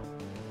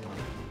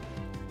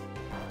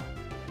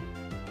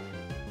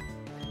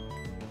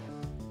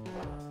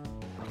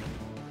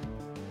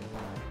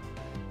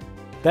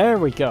 There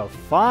we go.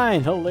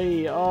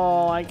 Finally!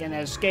 Oh, I can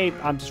escape.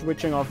 I'm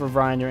switching off of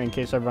Reiner in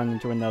case I run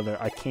into another.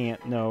 I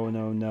can't. No,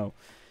 no, no.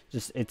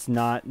 Just, it's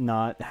not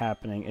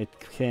happening. It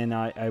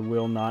cannot, I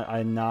will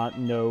not,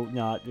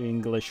 not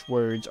English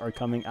words are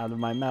coming out of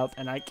my mouth,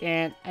 and I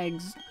can't I'm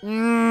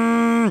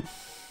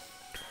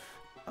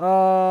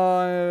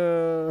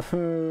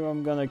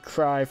gonna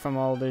cry from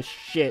all this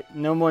shit.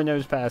 No more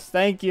nose pass.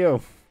 Thank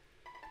you.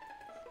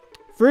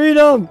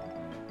 Freedom!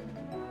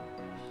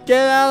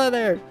 Get out of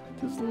there!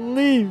 Just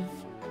leave!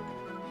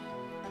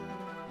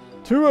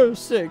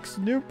 206,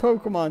 new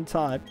Pokemon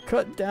type.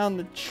 Cut down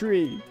the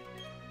tree.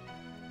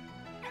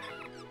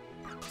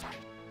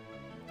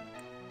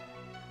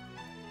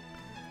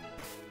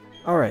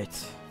 Alright,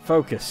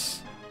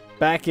 focus.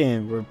 Back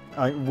in.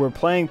 We're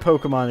playing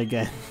Pokemon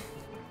again.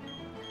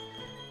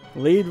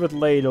 Lead with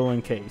Ladle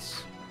in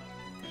case.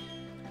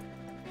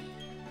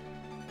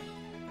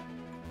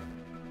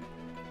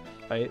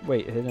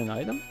 Wait, hit an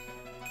item?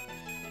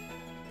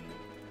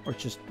 Or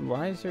just,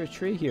 why is there a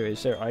tree here?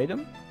 Is there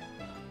item?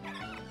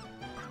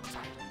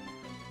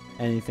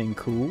 Anything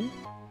cool?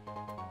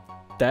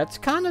 That's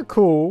kind of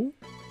cool.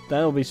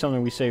 That'll be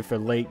something we save for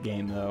late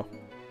game though.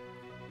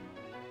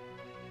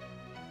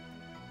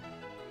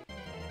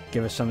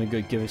 Give us something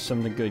good, give us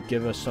something good,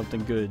 give us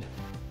something good.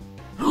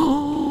 A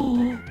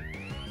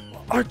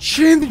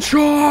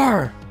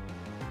Chimchar!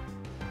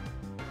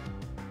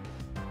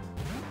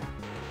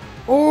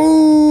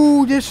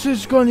 Oh, this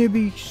is gonna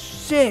be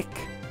sick!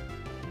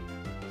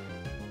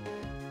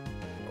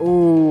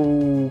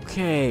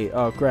 Okay,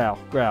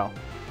 Growl.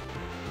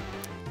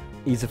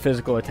 He's a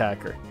physical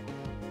attacker.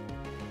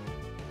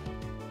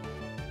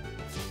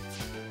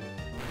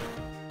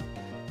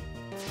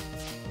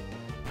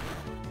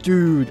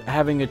 Dude,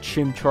 having a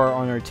Chimchar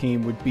on our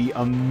team would be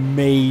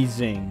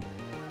amazing.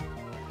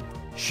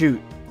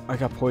 Shoot, I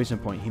got poison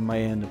point. He might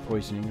end up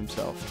poisoning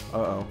himself.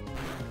 Uh-oh.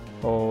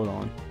 Hold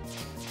on.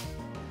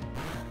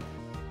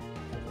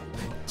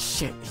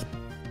 Shit.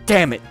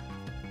 Damn it.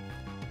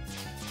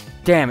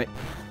 Damn it.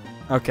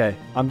 Okay,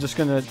 I'm just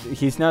gonna...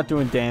 He's not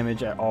doing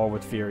damage at all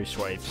with Fury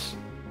Swipes.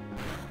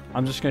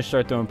 I'm just gonna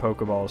start throwing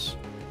Pokeballs.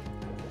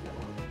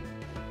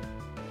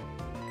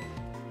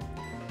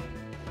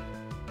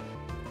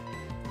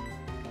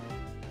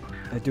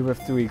 I do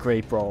have 3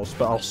 Great Balls,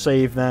 but I'll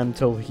save them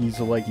till he's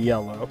like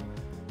yellow.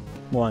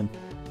 1,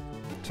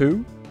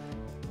 2.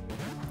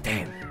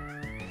 Damn.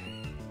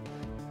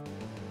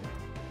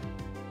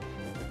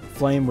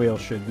 Flame Wheel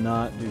should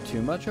not do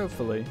too much,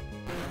 hopefully.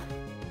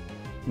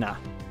 Nah.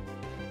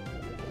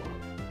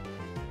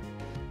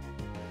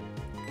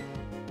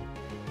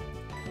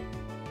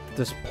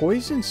 Does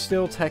Poison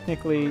still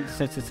technically,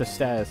 since it's a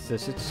status,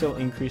 does it still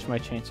increase my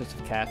chances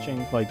of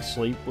catching, like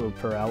Sleep or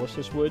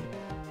Paralysis would?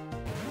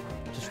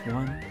 Just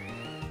 1?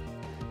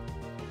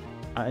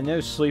 I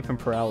know Sleep and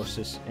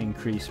Paralysis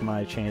increase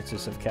my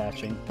chances of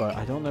catching, but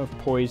I don't know if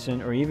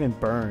Poison or even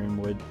Burn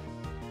would.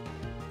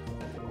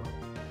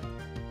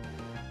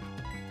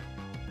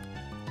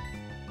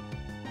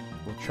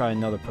 We'll try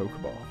another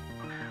Pokeball.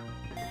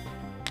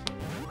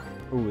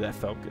 Ooh, that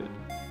felt good.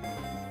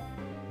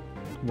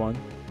 1,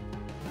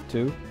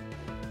 2.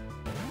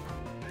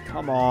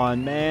 Come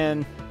on,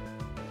 man.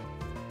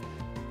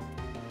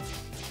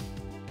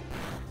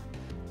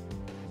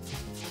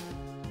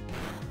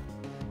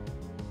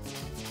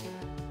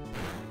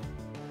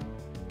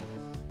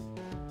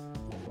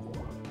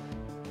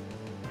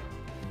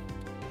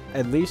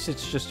 At least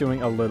it's just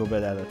doing a little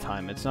bit at a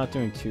time. It's not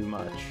doing too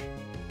much.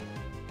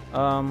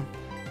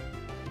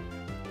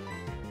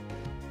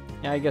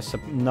 Yeah, I guess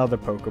another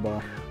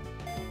Pokeball.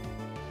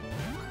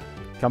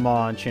 Come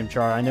on,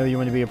 Chimchar. I know you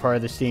want to be a part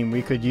of this team.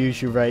 We could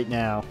use you right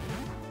now.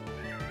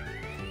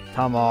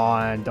 Come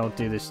on. Don't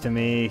do this to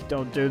me.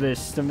 Don't do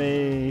this to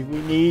me. We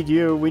need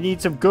you. We need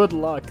some good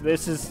luck.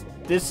 This is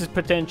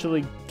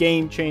potentially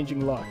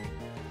game-changing luck.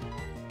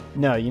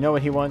 No, you know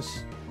what he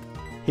wants?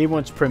 He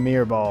wants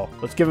Premier Ball.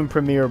 Let's give him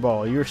Premier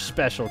Ball. You're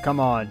special. Come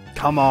on.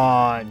 Come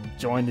on.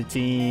 Join the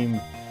team.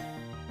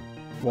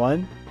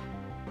 1,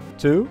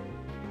 2,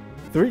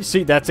 3.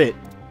 See, that's it.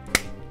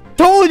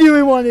 Told you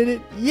he wanted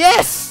it.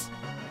 Yes!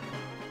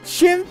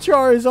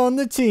 Chimchar is on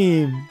the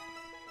team.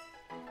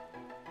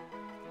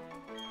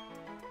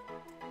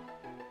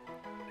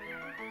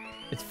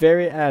 It's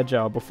very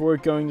agile. Before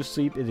going to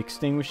sleep, it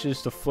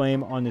extinguishes the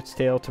flame on its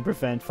tail to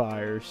prevent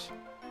fires.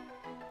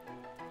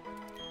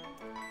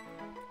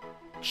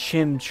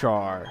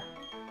 Chimchar.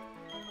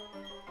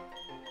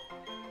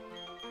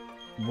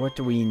 What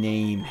do we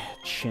name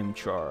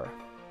Chimchar?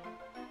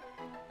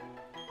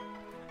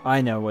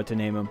 I know what to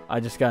name him. I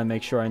just gotta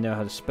make sure I know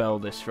how to spell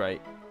this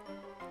right.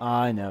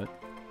 I know.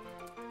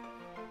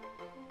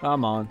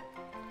 Come on.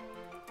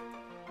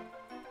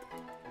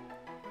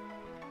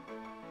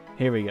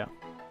 Here we go.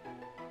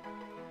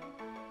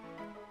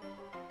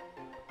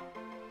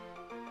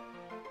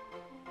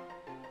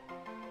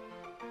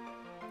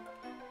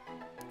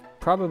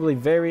 Probably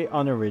very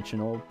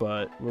unoriginal,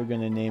 but we're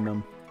gonna name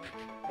him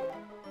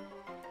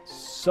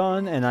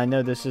Sun, and I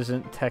know this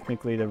isn't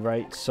technically the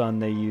right sun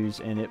they use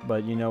in it,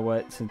 but you know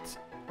what, since...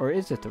 Or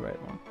is it the right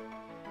one?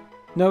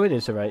 No, it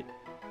is the right.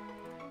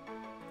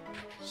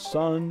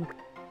 Sun.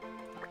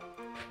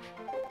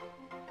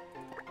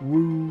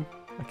 Woo.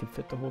 I can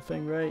fit the whole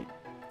thing right.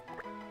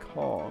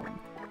 Calm.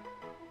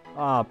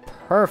 Ah,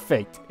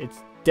 perfect. It's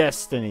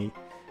destiny.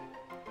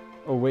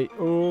 Oh, wait.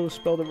 Oh,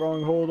 spelled it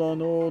wrong. Hold on,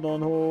 hold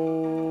on,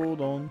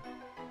 hold on.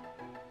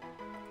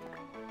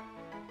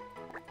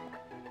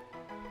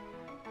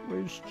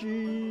 Where's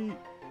G?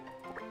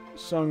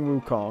 Sung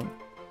Wukong.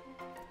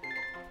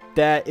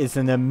 That is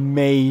an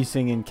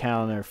amazing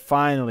encounter.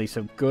 Finally,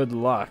 some good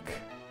luck.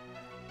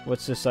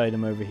 What's this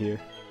item over here?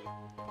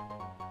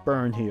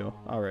 Burn Heal.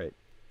 Alright.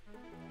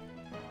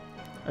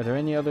 Are there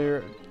any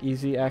other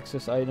easy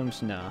access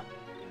items? Nah.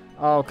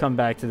 I'll come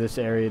back to this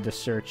area to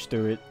search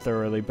through it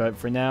thoroughly, but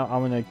for now, I'm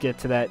going to get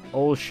to that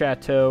old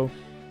chateau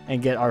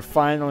and get our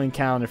final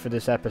encounter for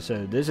this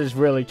episode. This is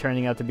really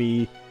turning out to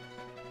be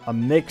a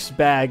mixed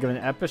bag of an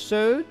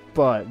episode,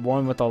 but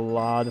one with a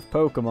lot of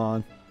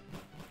Pokemon.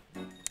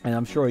 And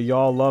I'm sure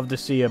y'all love to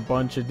see a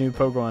bunch of new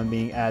Pokemon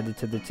being added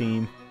to the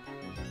team.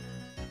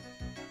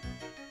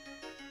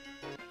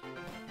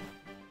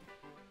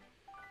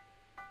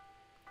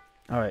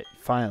 Alright,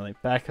 finally,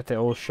 back at the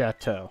old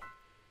chateau.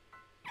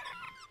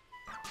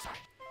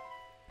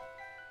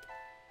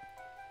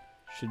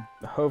 Should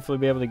hopefully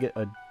be able to get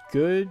a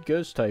good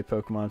Ghost-type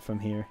Pokemon from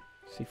here.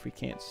 See if we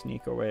can't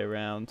sneak our way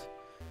around.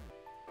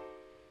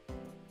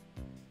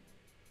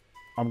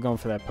 I'm going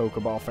for that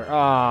Pokeball for...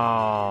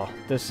 Oh,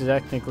 this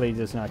technically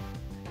does not...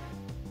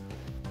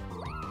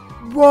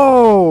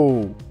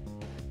 Whoa!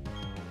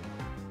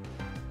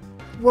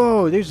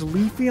 Whoa, there's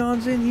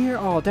Leafeons in here?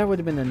 Oh, that would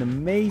have been an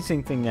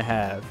amazing thing to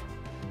have.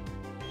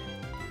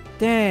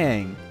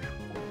 Dang.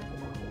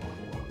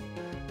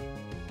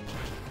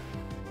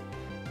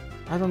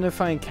 I don't know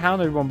if I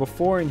encountered one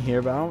before in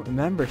here, but I don't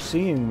remember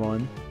seeing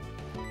one.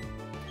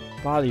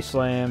 Body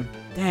Slam.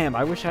 Damn,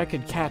 I wish I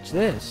could catch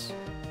this.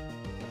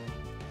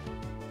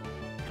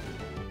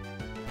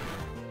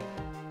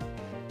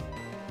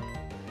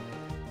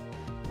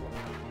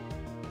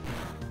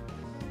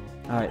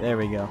 Alright, there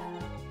we go.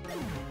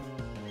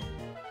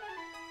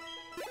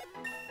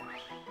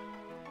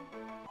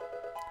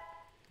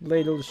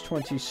 Ladle's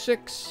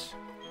 26.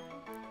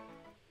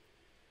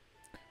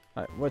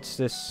 Alright, what's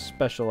this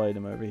special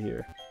item over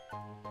here?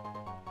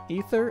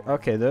 Ether?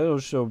 Okay,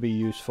 those will be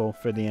useful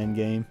for the end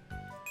game.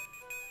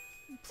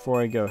 Before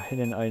I go,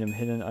 hidden item,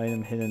 hidden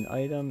item, hidden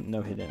item.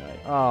 No hidden item.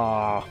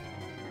 Ah.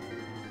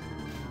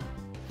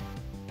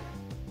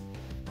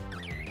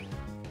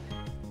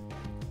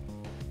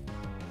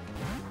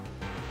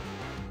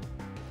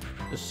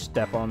 Just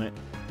step on it.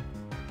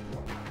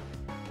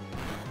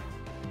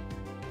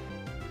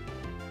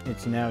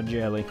 It's now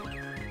jelly.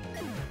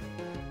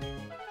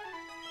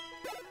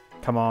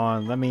 Come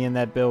on, let me in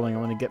that building. I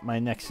want to get my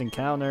next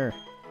encounter.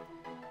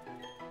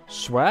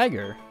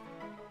 Swagger?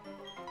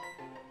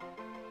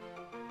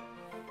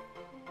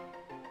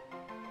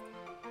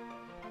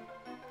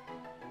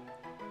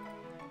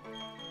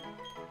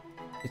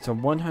 It's a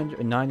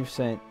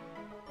 190%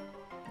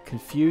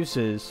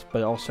 confuses,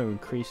 but also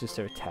increases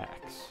their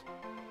attacks.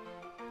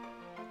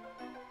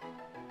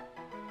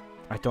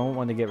 I don't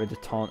want to get rid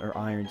of taunt or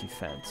iron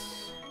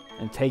defense.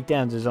 And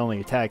takedowns is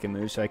only attacking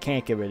move, so I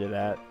can't get rid of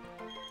that.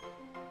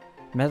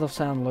 Metal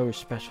sound lowers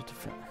special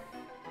defense.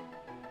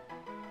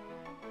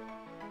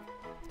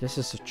 This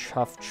is a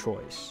tough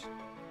choice.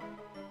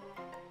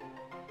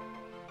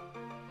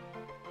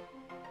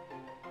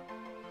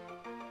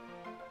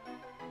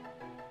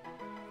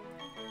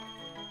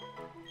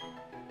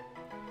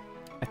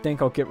 I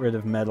think I'll get rid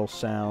of metal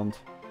sound.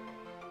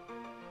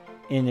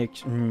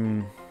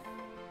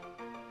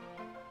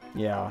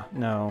 Yeah,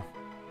 no.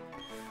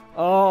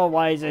 Oh,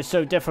 why is it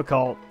so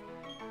difficult?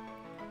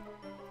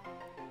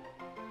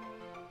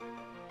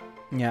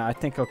 Yeah, I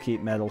think I'll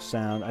keep metal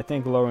sound. I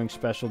think lowering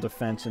special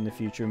defense in the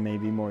future may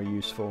be more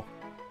useful.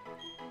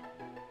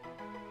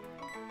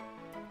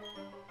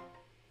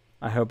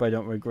 I hope I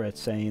don't regret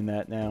saying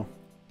that now.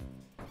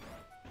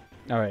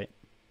 Alright.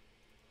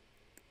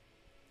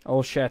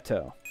 Old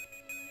Chateau.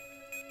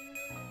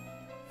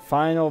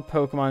 Final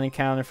Pokemon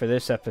encounter for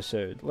this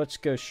episode. Let's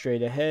go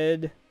straight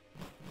ahead.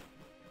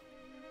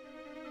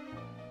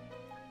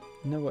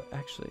 You know what,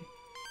 actually?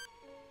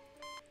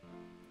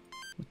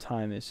 What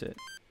time is it?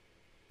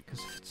 Because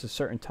if it's a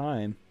certain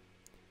time,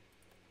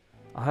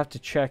 I'll have to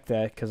check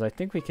that, because I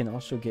think we can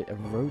also get a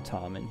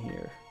Rotom in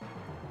here,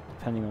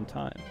 depending on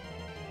time.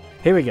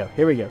 Here we go,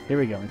 here we go, here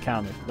we go,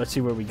 encounter. Let's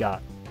see what we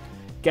got.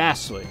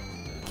 Ghastly.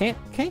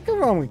 Can't go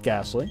wrong with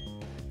Ghastly.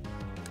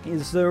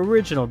 He's the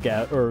original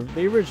the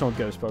original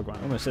Ghost Pokemon.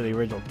 I'm gonna say the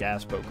original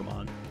Gas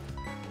Pokemon.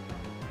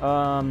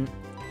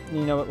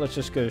 You know what, let's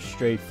just go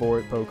straight for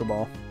it,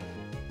 Pokeball.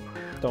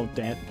 Don't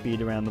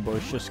beat around the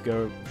bush, just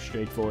go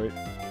straight for it.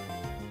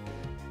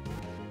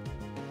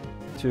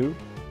 2,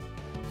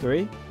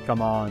 3,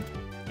 come on.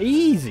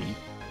 Easy!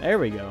 There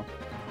we go.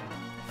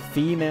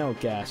 Female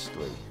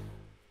Ghastly.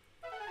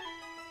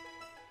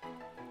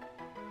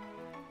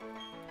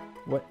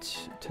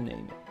 What to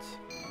name it?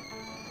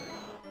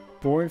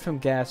 Born from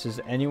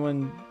gases,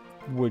 anyone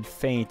would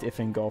faint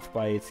if engulfed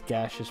by its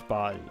gaseous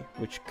body,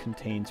 which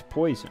contains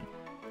poison.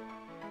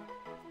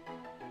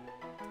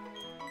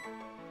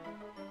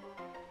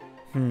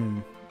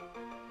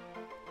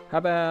 How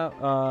about,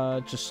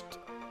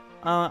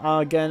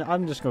 again,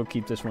 I'm just gonna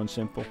keep this one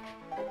simple.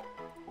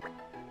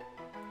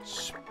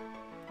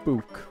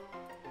 Spook.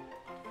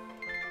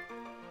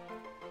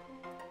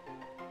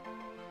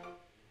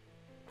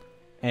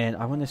 And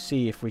I want to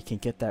see if we can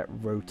get that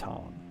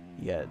Rotom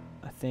yet.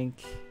 I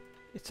think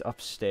it's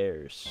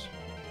upstairs.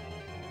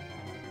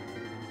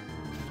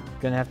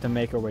 Gonna have to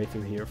make our way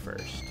through here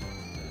first.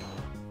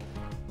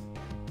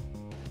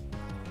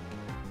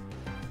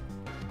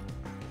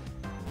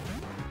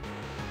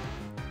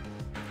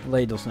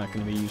 Ladle's not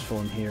going to be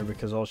useful in here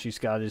because all she's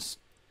got is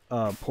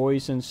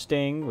Poison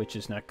Sting, which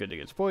is not good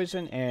against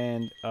poison,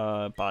 and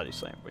Body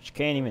Slam, which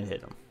can't even hit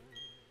him.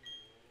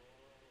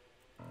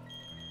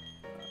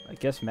 I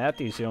guess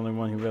Matthew's the only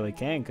one who really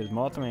can, because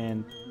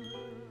Mothman...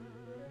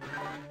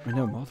 I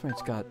know,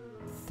 Mothman's got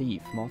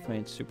Thief.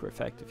 Mothman's super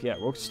effective. Yeah,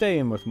 we'll stay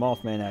in with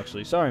Mothman,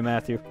 actually. Sorry,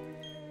 Matthew.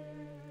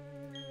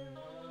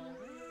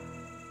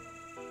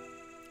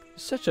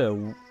 Such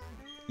a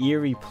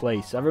eerie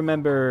place. I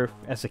remember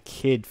as a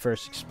kid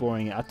first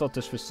exploring it. I thought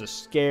this was the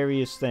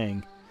scariest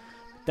thing.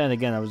 But then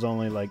again, I was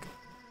only like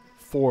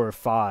 4 or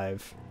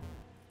 5.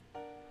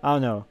 I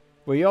don't know.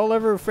 Were y'all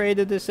ever afraid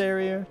of this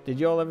area? Did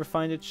y'all ever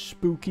find it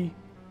spooky?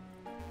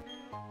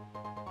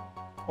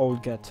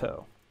 Old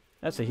Gateau.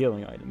 That's a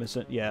healing item,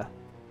 isn't it? Yeah.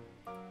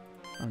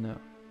 Oh no.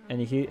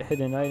 Any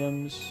hidden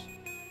items?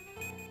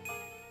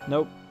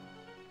 Nope.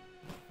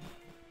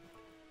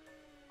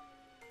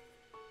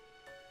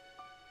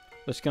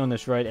 Let's go in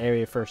this right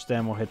area first,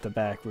 then we'll hit the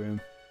back room.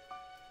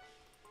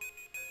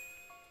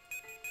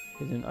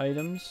 Hidden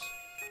items?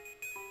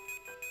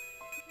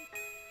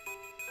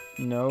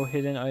 No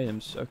hidden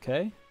items.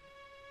 Okay.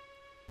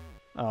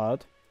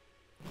 Odd.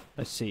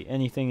 Let's see.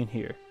 Anything in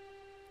here?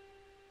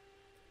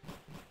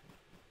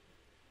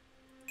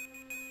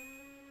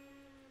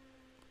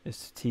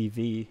 It's the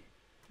TV.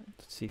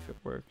 Let's see if it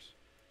works.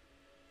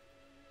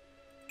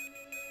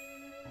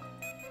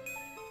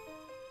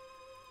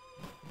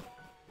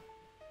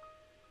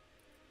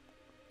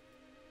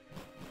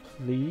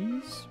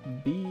 Please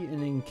be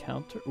an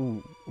encounter.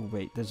 Ooh,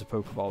 wait, there's a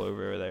Pokeball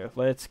over there.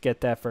 Let's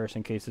get that first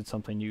in case it's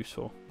something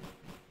useful.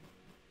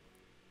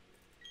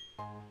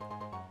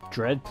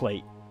 Dread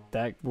Plate.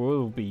 That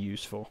will be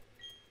useful.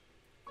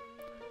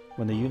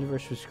 When the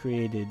universe was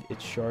created,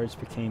 its shards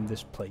became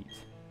this plate.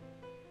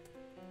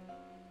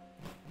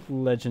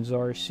 Legends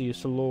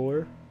Arceus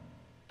lore.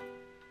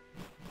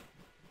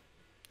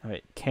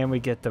 Alright, can we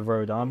get the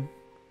Rotom?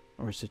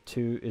 Or is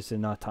it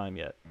not time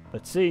yet?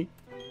 Let's see.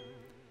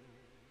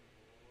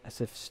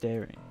 As if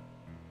staring.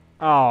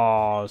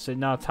 Oh, is it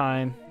not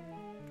time?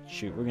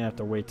 Shoot, we're gonna have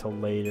to wait till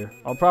later.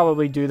 I'll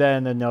probably do that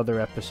in another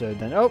episode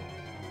then. Oh!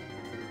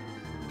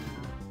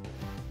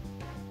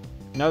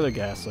 Another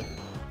Ghastly.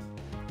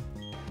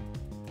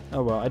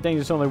 Oh well, I think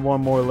there's only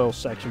one more little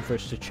section for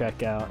us to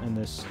check out in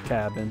this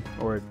cabin,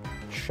 or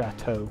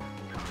chateau.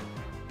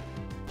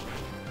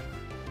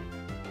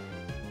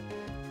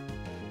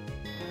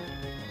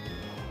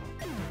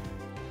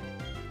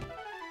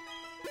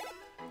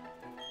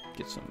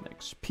 Get some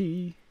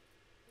XP.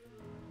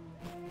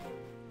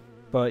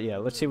 But yeah,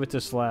 let's see what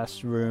this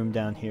last room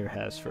down here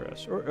has for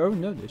us. Or, oh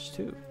no, there's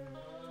two.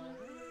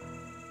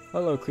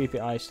 Hello,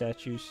 creepy eye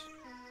statues.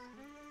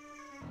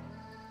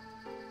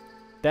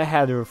 That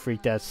had to have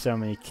freaked out so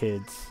many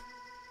kids.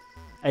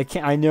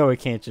 I know it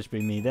can't just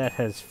be me. That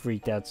has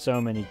freaked out so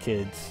many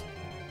kids.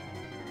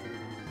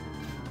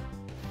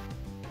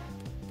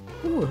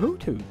 Ooh, a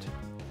Hoot Hoot.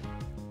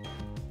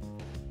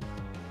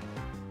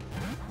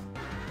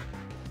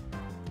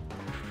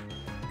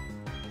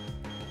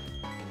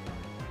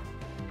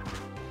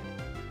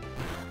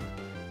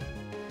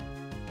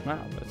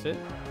 Wow, that's it.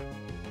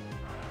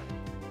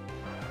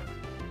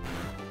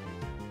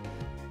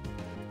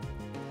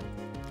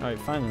 Alright,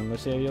 fine then.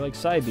 Let's see how you like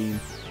Psybeam.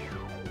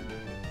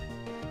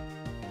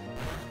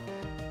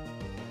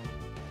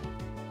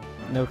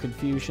 No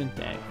confusion?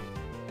 Dang.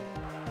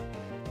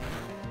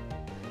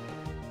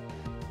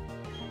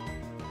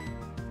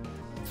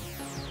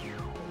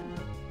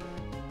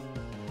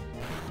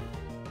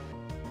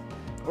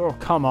 Oh,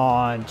 come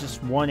on.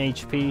 Just 1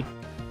 HP.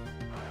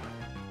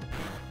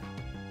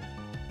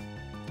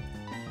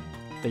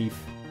 Thief.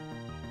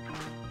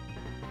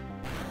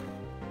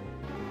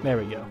 There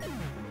we go.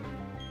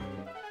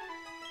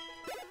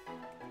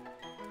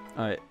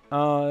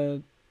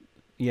 Alright,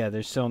 yeah,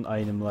 there's still an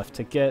item left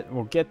to get.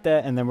 We'll get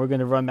that, and then we're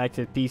gonna run back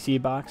to the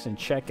PC box and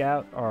check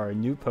out our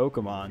new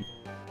Pokemon.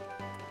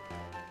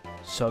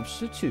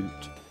 Substitute.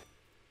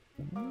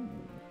 Ooh.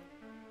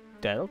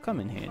 That'll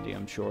come in handy,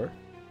 I'm sure.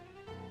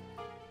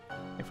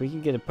 If we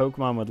can get a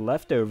Pokemon with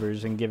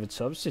leftovers and give it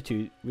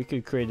Substitute, we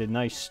could create a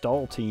nice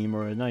stall team,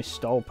 or a nice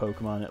stall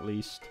Pokemon at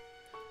least.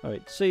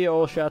 Alright, see ya,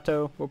 old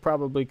Chateau. We'll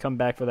probably come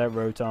back for that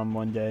Rotom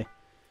one day.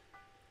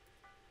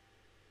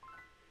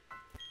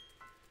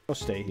 I'll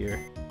stay here.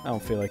 I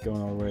don't feel like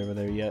going all the way over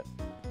there yet.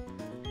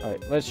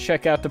 Alright, let's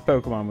check out the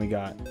Pokemon we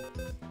got.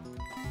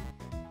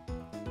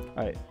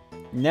 Alright,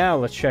 now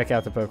let's check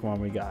out the Pokemon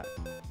we got.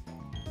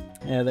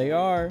 There they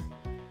are.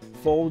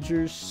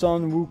 Folgers,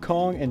 Sun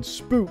Wukong, and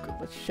Spook.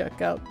 Let's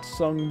check out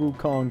Sun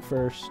Wukong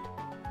first.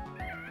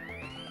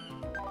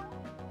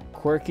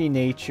 Quirky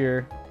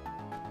nature.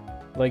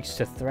 Likes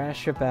to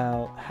thrash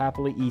about.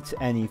 Happily eats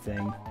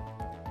anything.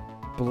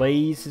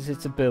 Blaze is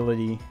its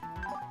ability.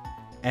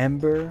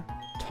 Ember,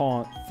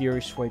 Taunt,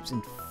 Fury Swipes,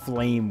 and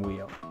Flame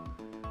Wheel.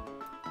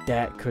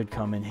 That could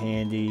come in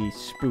handy.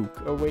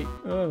 Spook. Oh wait.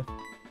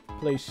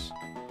 Place.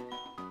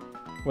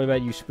 What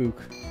about you, Spook?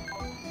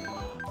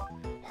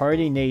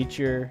 Hardy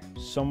nature,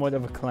 somewhat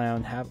of a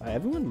clown.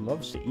 Everyone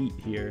loves to eat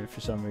here for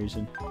some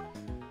reason.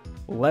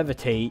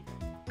 Levitate.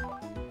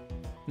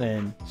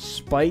 Then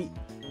Spite,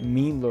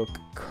 Mean Look,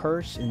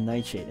 Curse, and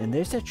Nightshade. And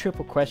there's that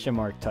triple question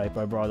mark type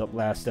I brought up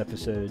last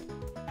episode.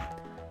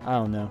 I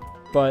don't know.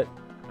 But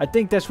I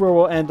think that's where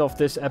we'll end off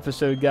this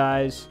episode,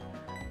 guys.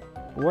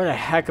 What a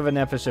heck of an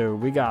episode.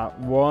 We got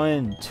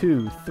 1,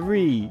 2,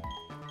 3,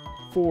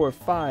 4,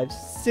 5,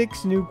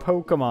 6 new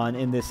Pokemon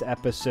in this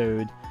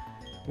episode,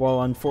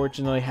 while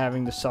unfortunately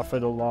having to suffer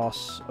the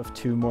loss of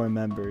 2 more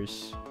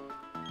members.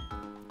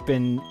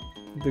 Been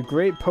the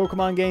great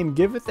Pokemon game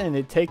giveth and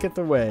it taketh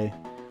away.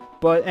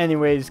 But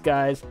anyways,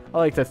 guys, I'd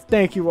like to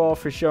thank you all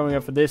for showing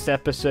up for this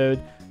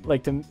episode. I'd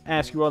like to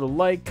ask you all to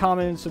like,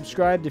 comment, and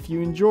subscribe if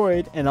you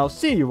enjoyed, and I'll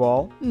see you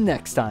all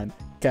next time.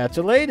 Catch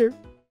you later!